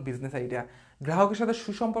লাভজনক বিজনেস আইডিয়া। গ্রাহকের সাথে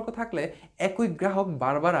সুসম্পর্ক থাকলে একই গ্রাহক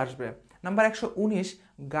বারবার আসবে। নাম্বার 119,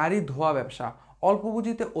 গাড়ি ধোয়া ব্যবসা। অল্প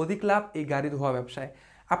পুঁজিতে অধিক লাভ এই গাড়ি ধোয়া ব্যবসায়।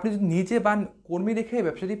 আপনি যদি নিজে বা কর্মী রেখে এই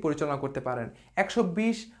ব্যবসাটি পরিচালনা করতে পারেন।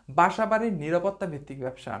 120, বাসা বাড়ির নিরাপত্তা ভিত্তিক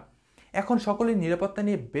ব্যবসা। এখন সকলেই নিরাপত্তা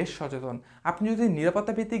নিয়ে বেশ সচেতন। আপনি যদি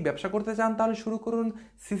নিরাপত্তা ভিত্তিক ব্যবসা করতে চান তাহলে শুরু করুন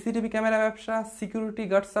সিসিটিভি ক্যামেরা ব্যবসা, সিকিউরিটি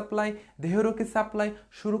গার্ড সাপ্লাই, দেহরক্ষী সাপ্লাই,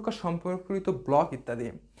 সুরক্ষা সম্পর্কিত ব্লক ইত্যাদি।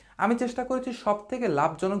 আমি চেষ্টা করেছি সব থেকে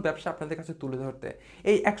লাভজনক ব্যবসা আপনাদের কাছে তুলে ধরতে।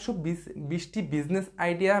 এই 120টি বিজনেস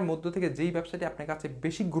আইডিয়ার মধ্য থেকে যেই ব্যবসাটি আপনার কাছে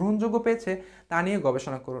বেশি গ্রহণযোগ্য পেয়েছে তা নিয়ে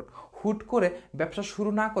গবেষণা করুন। হুট করে ব্যবসা শুরু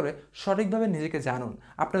না করে সঠিকভাবে নিজেকে জানুন।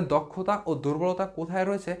 আপনার দক্ষতা ও দুর্বলতা কোথায়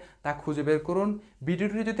রয়েছে তা খুঁজে বের করুন।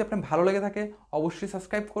 ভিডিওটি যদি আপনার ভালো লেগে থাকে অবশ্যই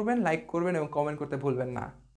সাবস্ক্রাইব করবেন, লাইক করবেন এবং কমেন্ট করতে ভুলবেন না।